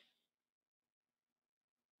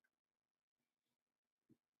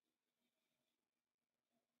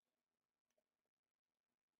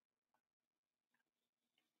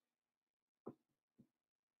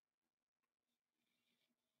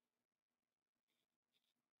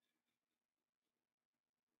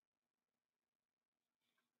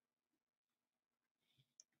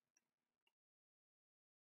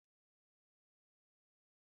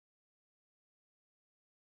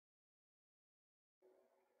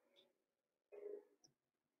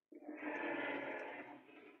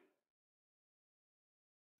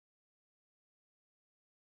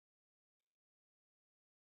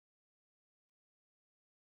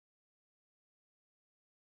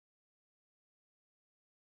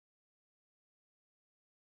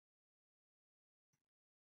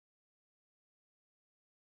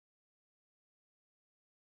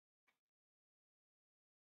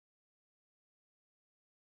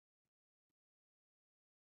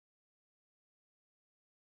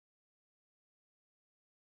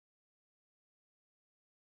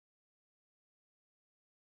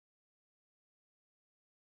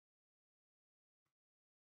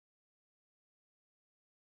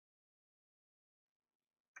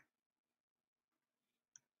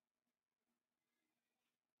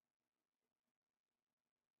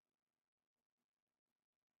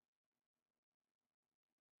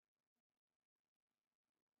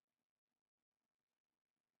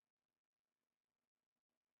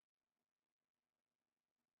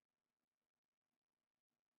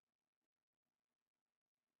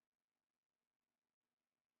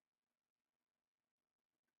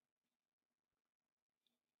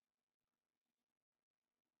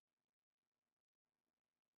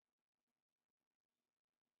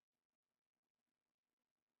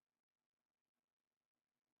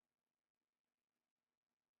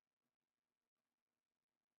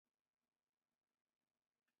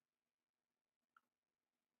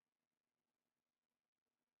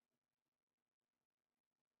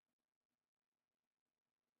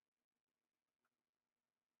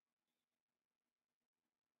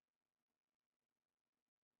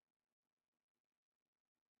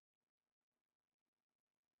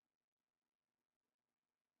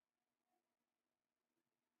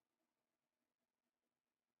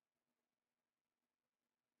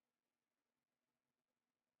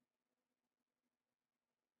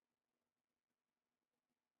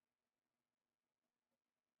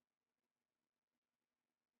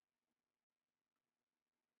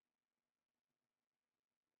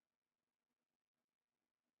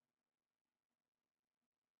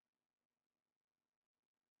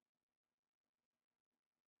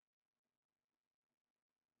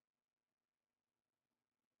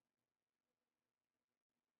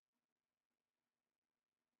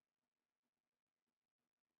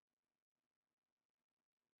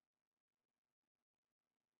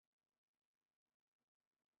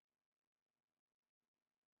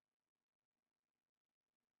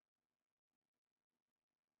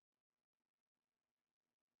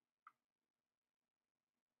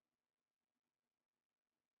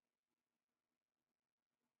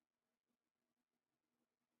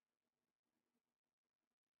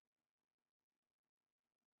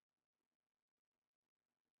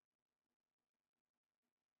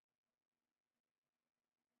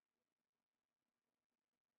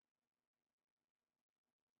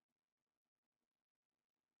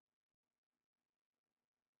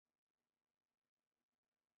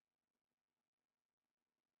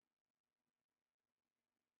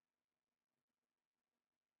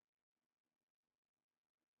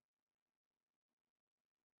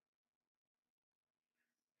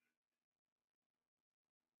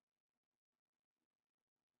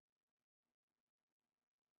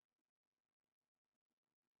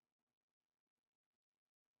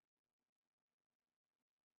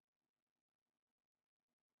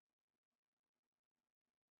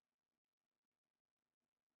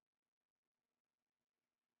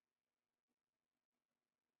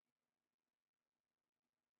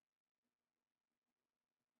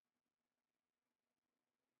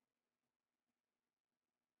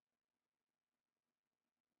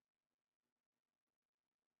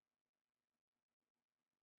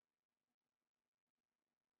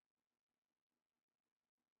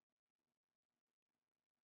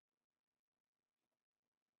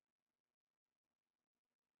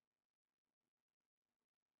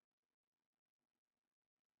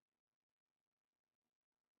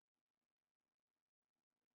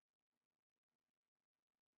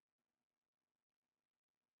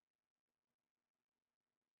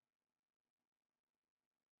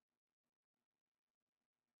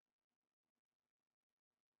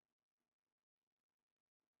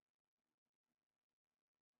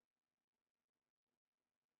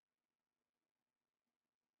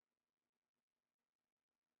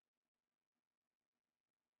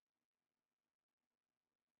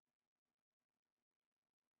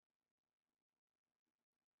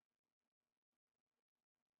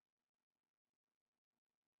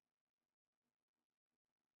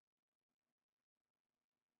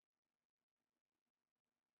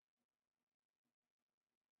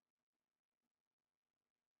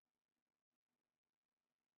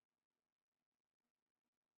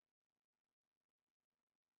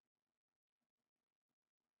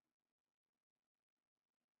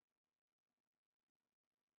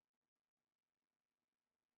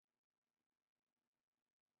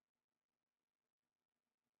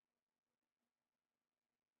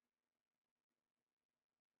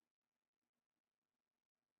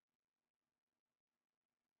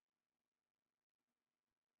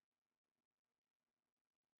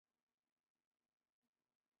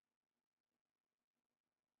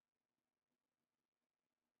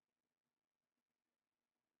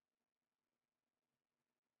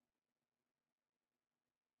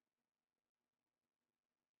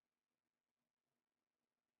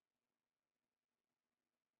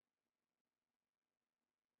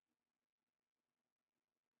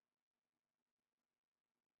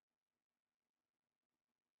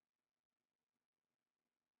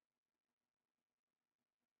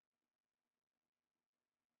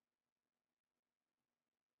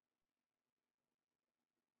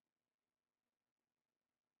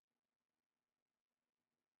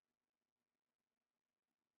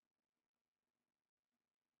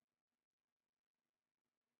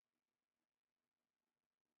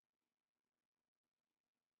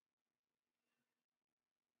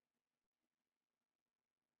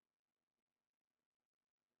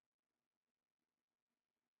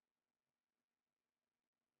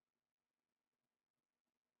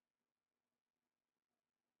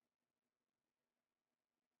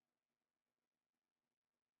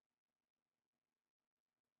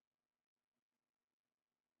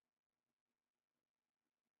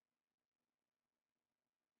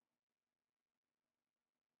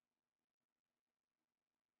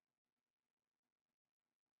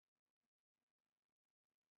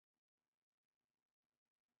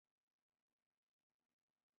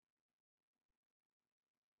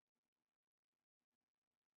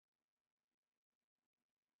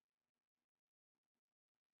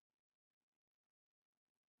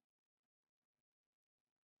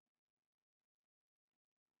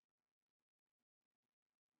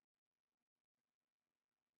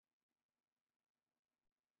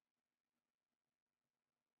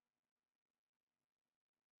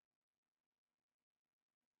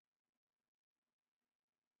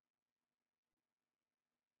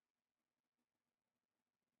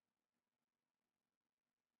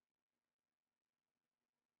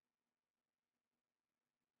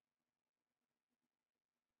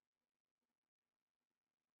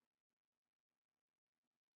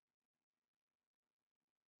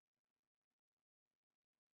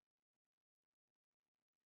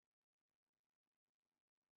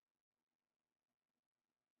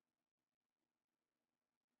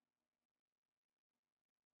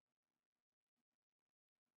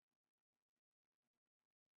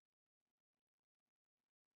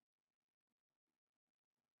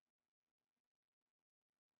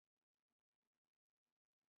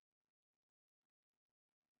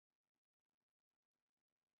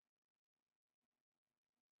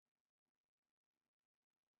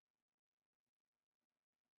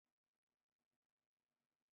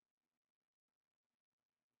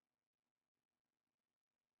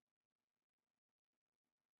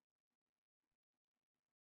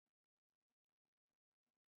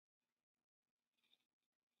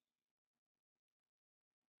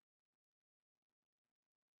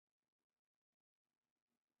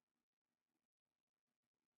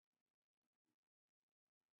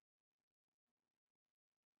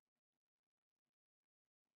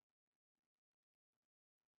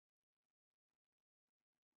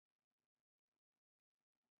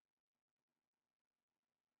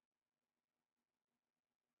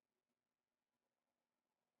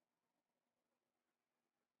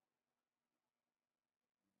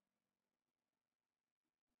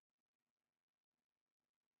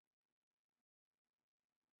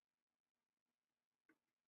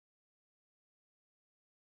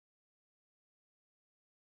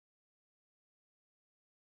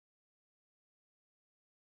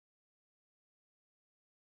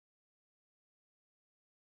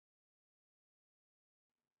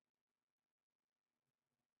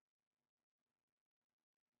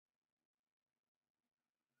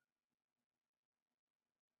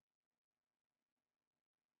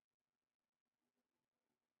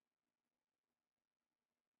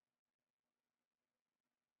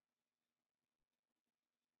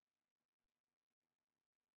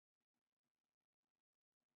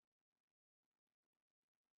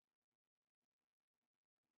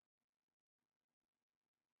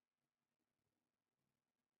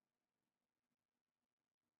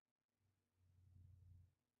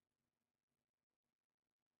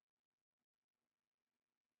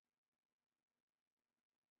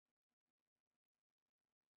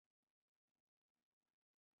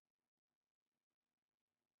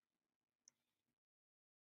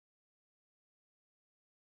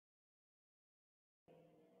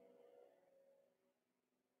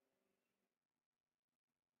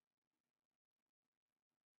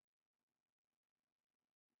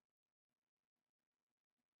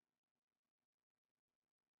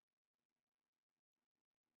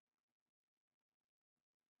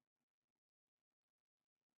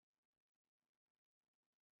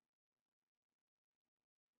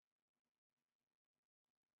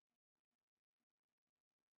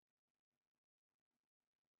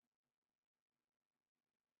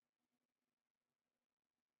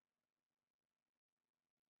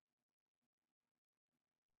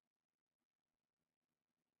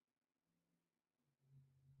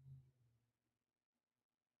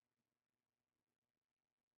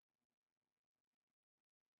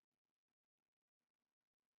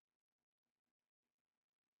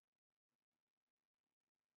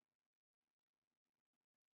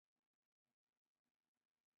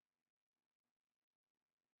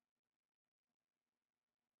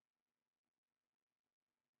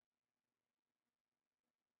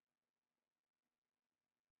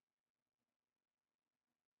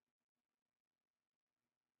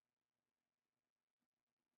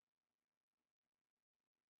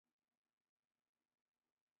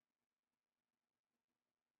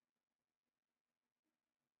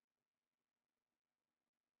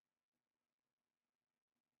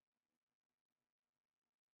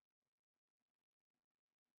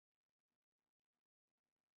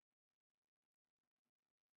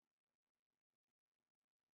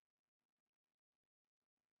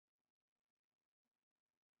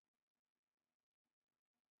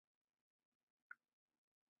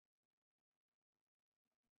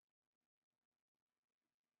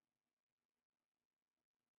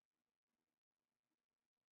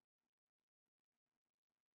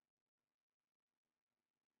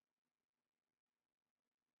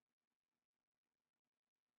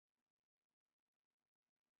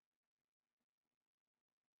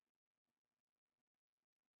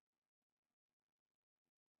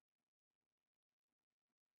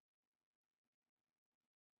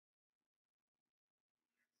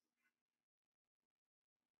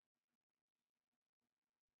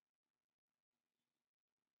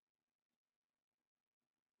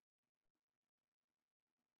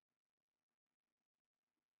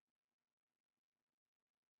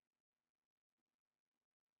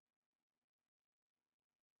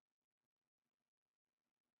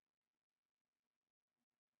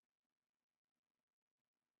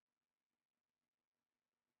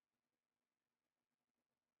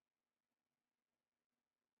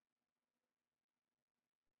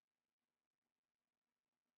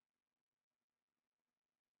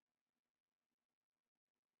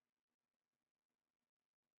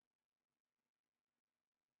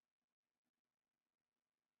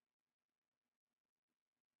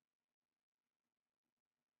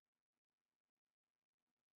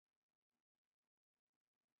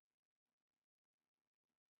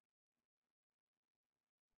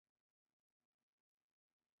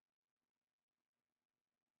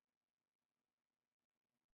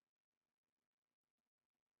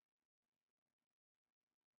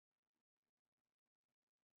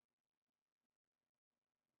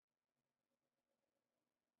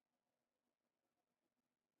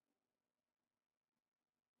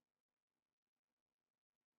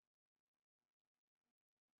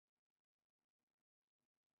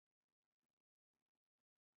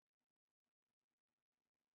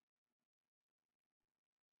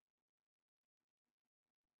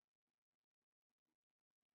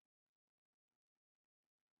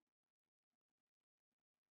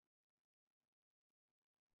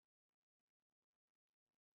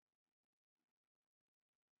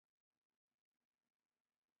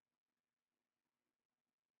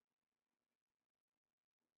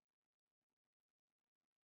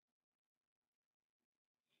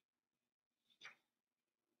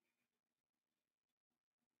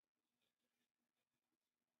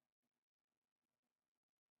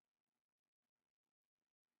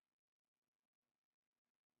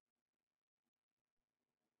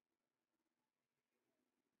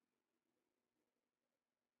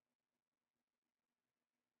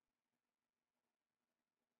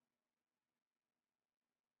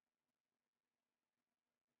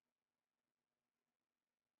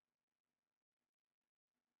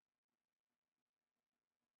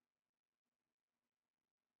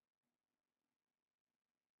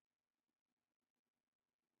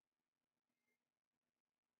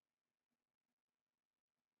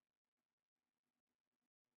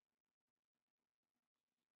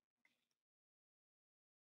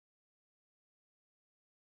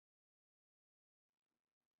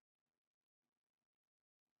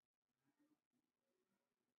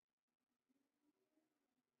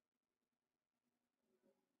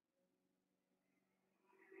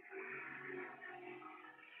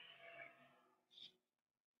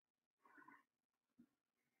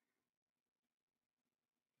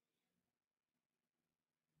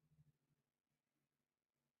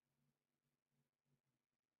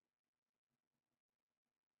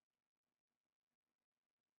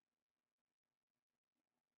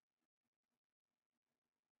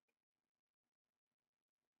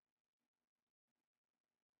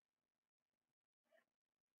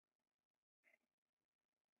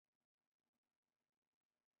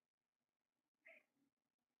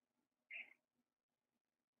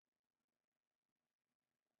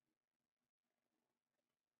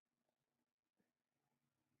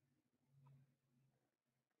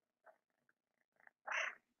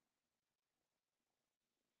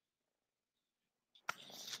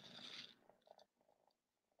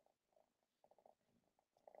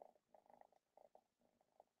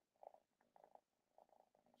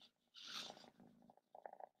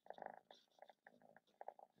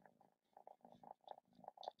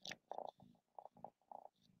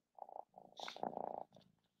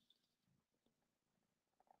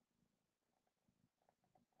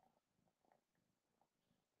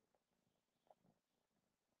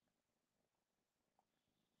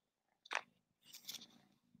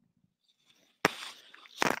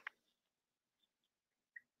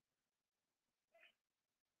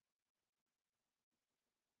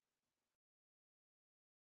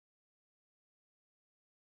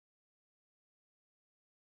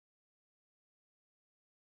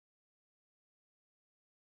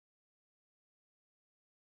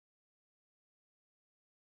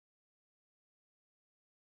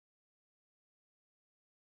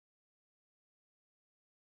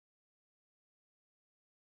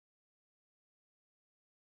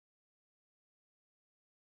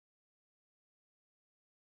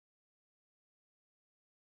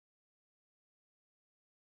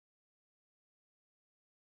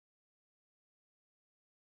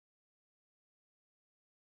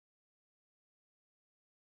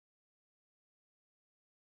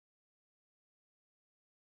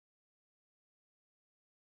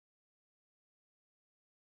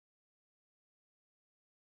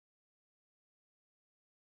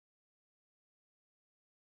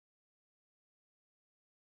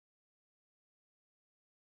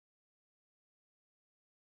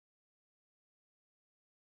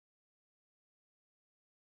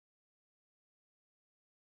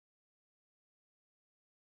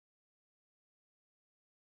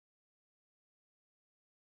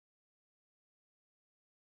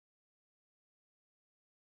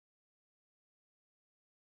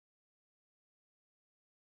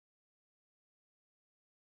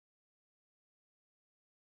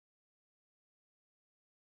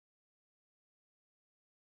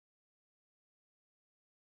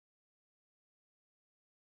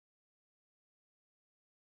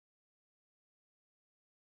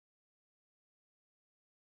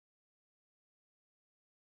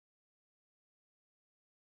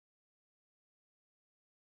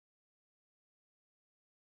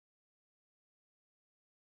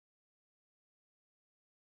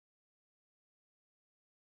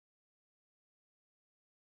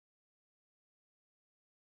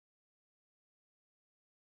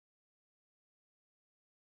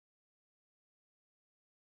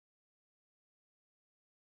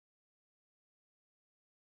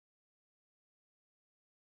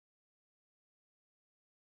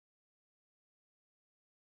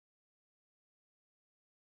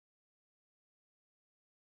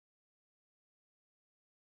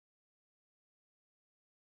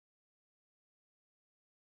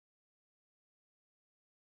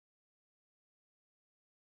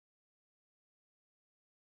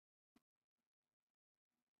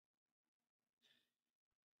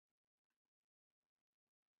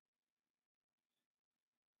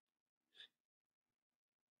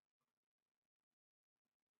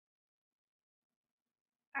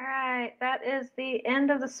 All right, that is the end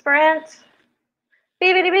of the sprint.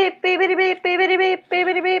 Beepity beep, beepity beep, beepity beep,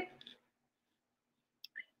 beepity beep.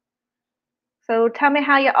 So tell me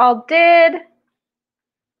how you all did.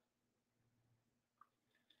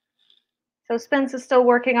 So Spence is still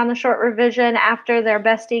working on the short revision after their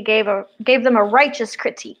bestie gave them a righteous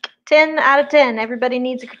critique. 10 out of 10. Everybody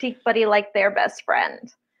needs a critique buddy like their best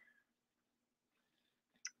friend.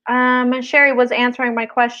 Sherry was answering my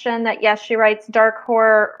question that yes, she writes dark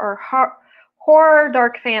horror or horror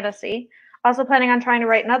dark fantasy. Also planning on trying to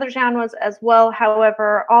write in other genres as well.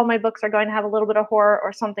 However, all my books are going to have a little bit of horror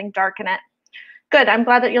or something dark in it. Good. I'm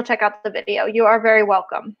glad that you'll check out the video. You are very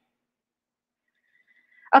welcome.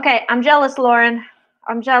 Okay, I'm jealous, Lauren.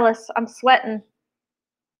 I'm jealous. I'm sweating.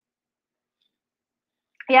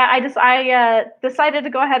 Yeah, I decided to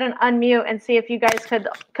go ahead and unmute and see if you guys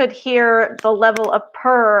could hear the level of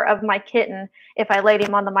purr of my kitten if I laid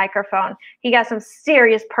him on the microphone. He got some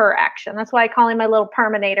serious purr action. That's why I call him my little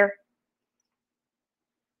Perminator.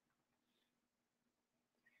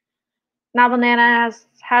 Novel Nana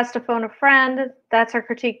has to phone a friend. That's her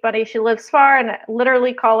critique buddy. She lives far, and I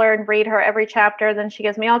literally call her and read her every chapter. Then she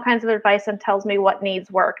gives me all kinds of advice and tells me what needs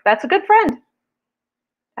work. That's a good friend.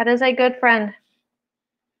 That is a good friend.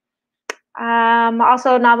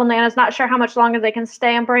 Also, Novel Nana's not sure how much longer they can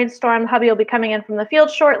stay and brainstorm. Hubby will be coming in from the field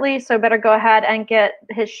shortly, so better go ahead and get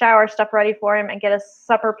his shower stuff ready for him and get his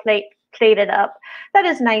supper plate plated up. That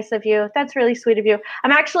is nice of you. That's really sweet of you.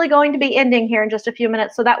 I'm actually going to be ending here in just a few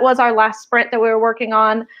minutes. So that was our last sprint that we were working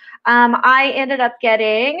on. I ended up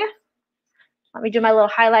getting, let me do my little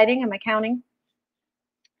highlighting and my counting.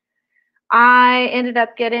 I ended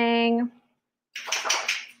up getting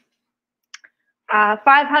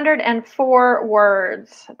 504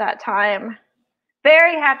 words that time.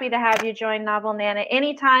 Very happy to have you join Novel Nana.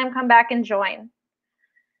 Anytime, come back and join.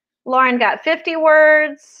 Lauren got 50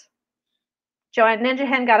 words. Joanne Ninja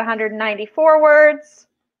Hen got 194 words.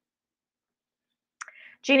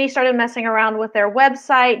 Jeannie started messing around with their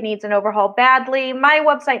website, needs an overhaul badly. My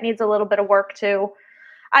website needs a little bit of work too.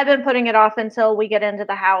 I've been putting it off until we get into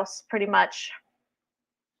the house, pretty much.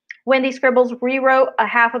 Wendy Scribbles rewrote a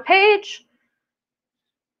half a page.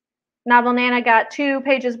 Novel Nana got 2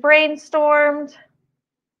 pages brainstormed.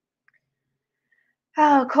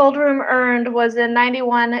 Oh, cold room earned was in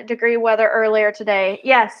 91-degree weather earlier today.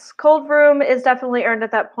 Yes, cold room is definitely earned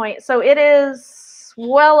at that point. So it is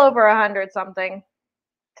well over 100 something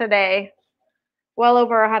today. Well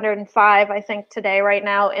over 105, I think, today, right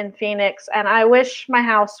now in Phoenix. And I wish my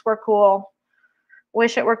house were cool.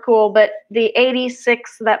 Wish it were cool, but the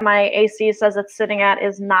 86 that my AC says it's sitting at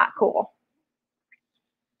is not cool.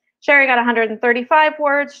 Sherry got 135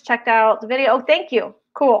 words, checked out the video. Oh, thank you.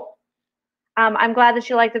 Cool. I'm glad that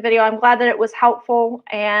you liked the video. I'm glad that it was helpful,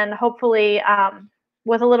 and hopefully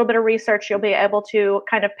with a little bit of research, you'll be able to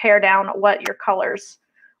kind of pare down what colors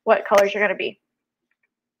you're going to be.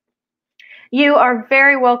 You are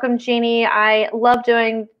very welcome, Jeannie. I love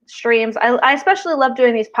doing streams. I especially love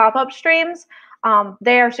doing these pop-up streams.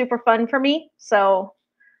 They are super fun for me. So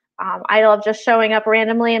I love just showing up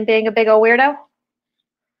randomly and being a big old weirdo.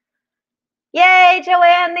 Yay,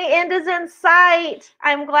 Joanne, the end is in sight.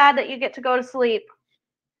 I'm glad that you get to go to sleep.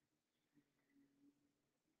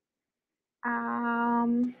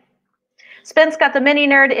 Spence got the mini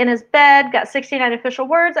nerd in his bed, got 69 official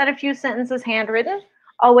words and a few sentences handwritten.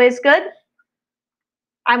 Always good.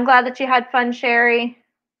 I'm glad that you had fun, Sherry.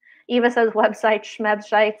 Eva says website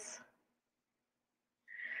schmebsites.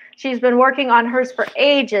 She's been working on hers for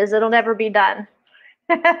ages. It'll never be done.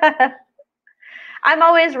 I'm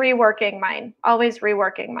always reworking mine. Always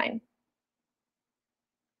reworking mine.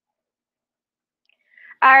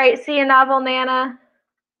 All right, see you, Novel Nana.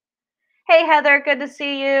 Hey, Heather, good to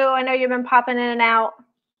see you. I know you've been popping in and out.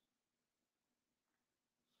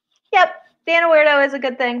 Yep, being a weirdo is a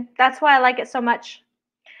good thing. That's why I like it so much.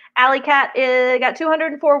 Alley Cat got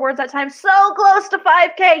 204 words that time. So close to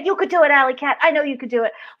 5K. You could do it, Alley Cat. I know you could do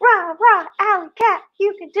it. Rah, rah, Alley Cat.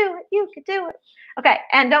 You could do it. You could do it. Okay,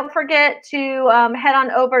 and don't forget to head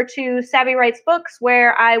on over to Savvy Writes Books,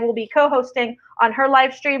 where I will be co-hosting on her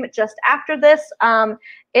live stream just after this.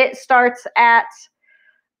 It starts at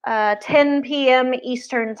 10 p.m.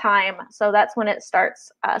 Eastern time. So that's when it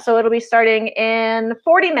starts. So it'll be starting in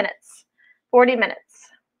 40 minutes. 40 minutes.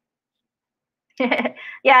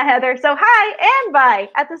 Yeah, Heather. So hi and bye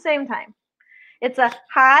at the same time. It's a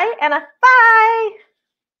hi and a bye.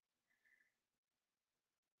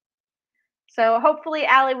 So hopefully,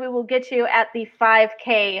 Allie, we will get you at the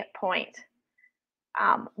 5K point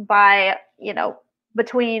by,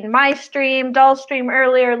 between my stream, Doll's stream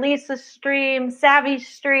earlier, Lisa's stream, Savvy's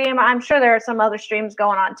stream. I'm sure there are some other streams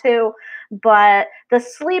going on too, but the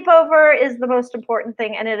sleepover is the most important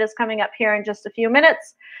thing, and it is coming up here in just a few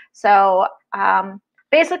minutes. So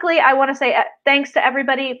basically, I want to say thanks to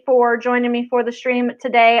everybody for joining me for the stream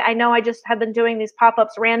today. I know I just have been doing these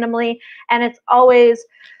pop-ups randomly, and it's always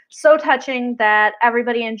so touching that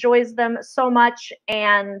everybody enjoys them so much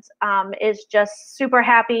and is just super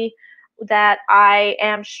happy that I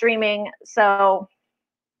am streaming. So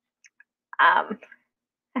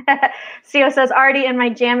Sio says, already in my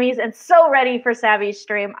jammies and so ready for Savvy's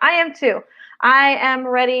stream. I am too. I am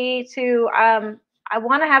ready to, I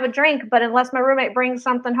want to have a drink, but unless my roommate brings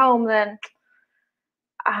something home, then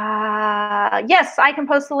yes, I can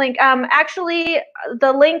post the link. Actually,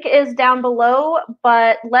 the link is down below,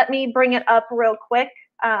 but let me bring it up real quick,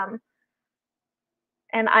 and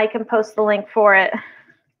I can post the link for it.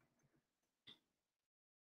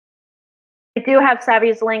 I do have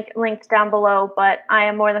Savvy's link linked down below, but I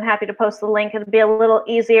am more than happy to post the link. It'll be a little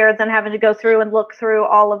easier than having to go through and look through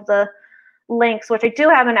all of the links, which I do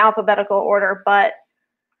have in alphabetical order, but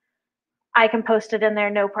I can post it in there,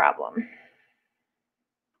 no problem.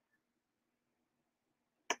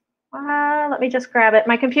 Let me just grab it.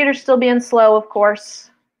 My computer's still being slow, of course.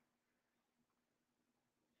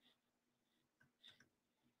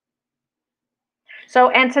 So,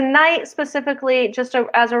 and tonight specifically, just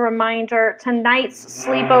as a reminder, tonight's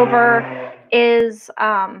sleepover is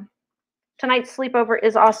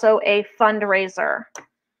also a fundraiser.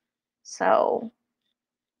 So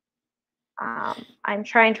I'm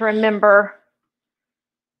trying to remember.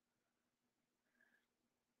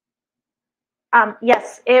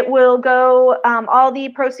 Yes, it will go, all the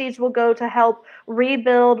proceeds will go to help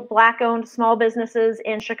rebuild Black-owned small businesses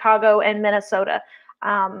in Chicago and Minnesota.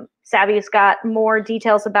 Savvy's got more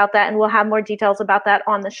details about that, and we'll have more details about that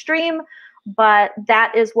on the stream, but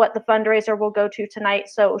that is what the fundraiser will go to tonight.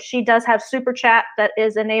 So she does have Super Chat that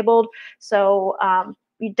is enabled, so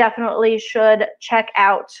you definitely should check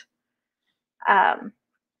out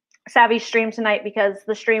Savvy's stream tonight, because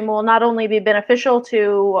the stream will not only be beneficial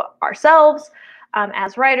to ourselves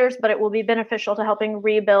as writers, but it will be beneficial to helping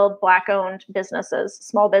rebuild Black-owned businesses,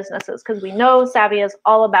 small businesses, because we know Savvy is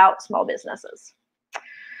all about small businesses.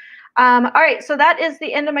 All right, so that is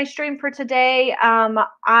the end of my stream for today.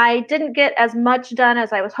 I didn't get as much done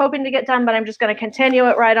as I was hoping to get done, but I'm just going to continue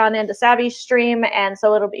it right on into Savvy's stream, and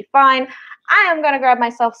so it'll be fine. I am going to grab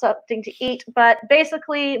myself something to eat, but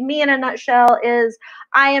basically, me in a nutshell is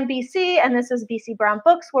I am BC, and this is BC Brown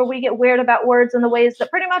Books, where we get weird about words in the ways that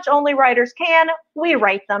pretty much only writers can. We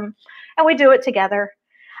write them, and we do it together.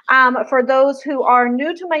 For those who are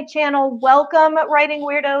new to my channel, welcome, Writing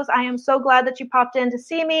Weirdos. I am so glad that you popped in to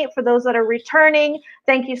see me. For those that are returning,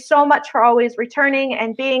 thank you so much for always returning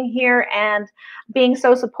and being here and being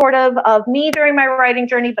so supportive of me during my writing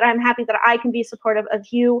journey, but I'm happy that I can be supportive of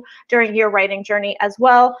you during your writing journey as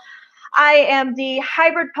well. I am the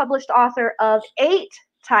hybrid published author of 8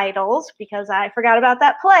 titles, because I forgot about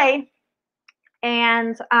that play,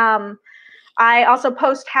 and I also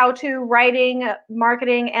post how-to writing,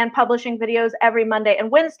 marketing, and publishing videos every Monday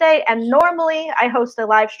and Wednesday, and normally I host a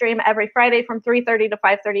live stream every Friday from 3:30 to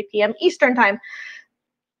 5:30 p.m. Eastern Time.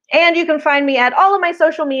 And you can find me at all of my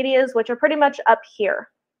social medias, which are pretty much up here.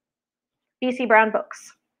 BC Brown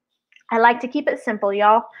Books. I like to keep it simple,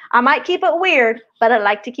 y'all. I might keep it weird, but I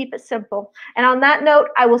like to keep it simple. And on that note,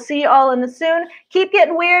 I will see you all in the soon. Keep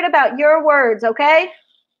getting weird about your words, okay?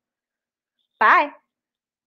 Bye.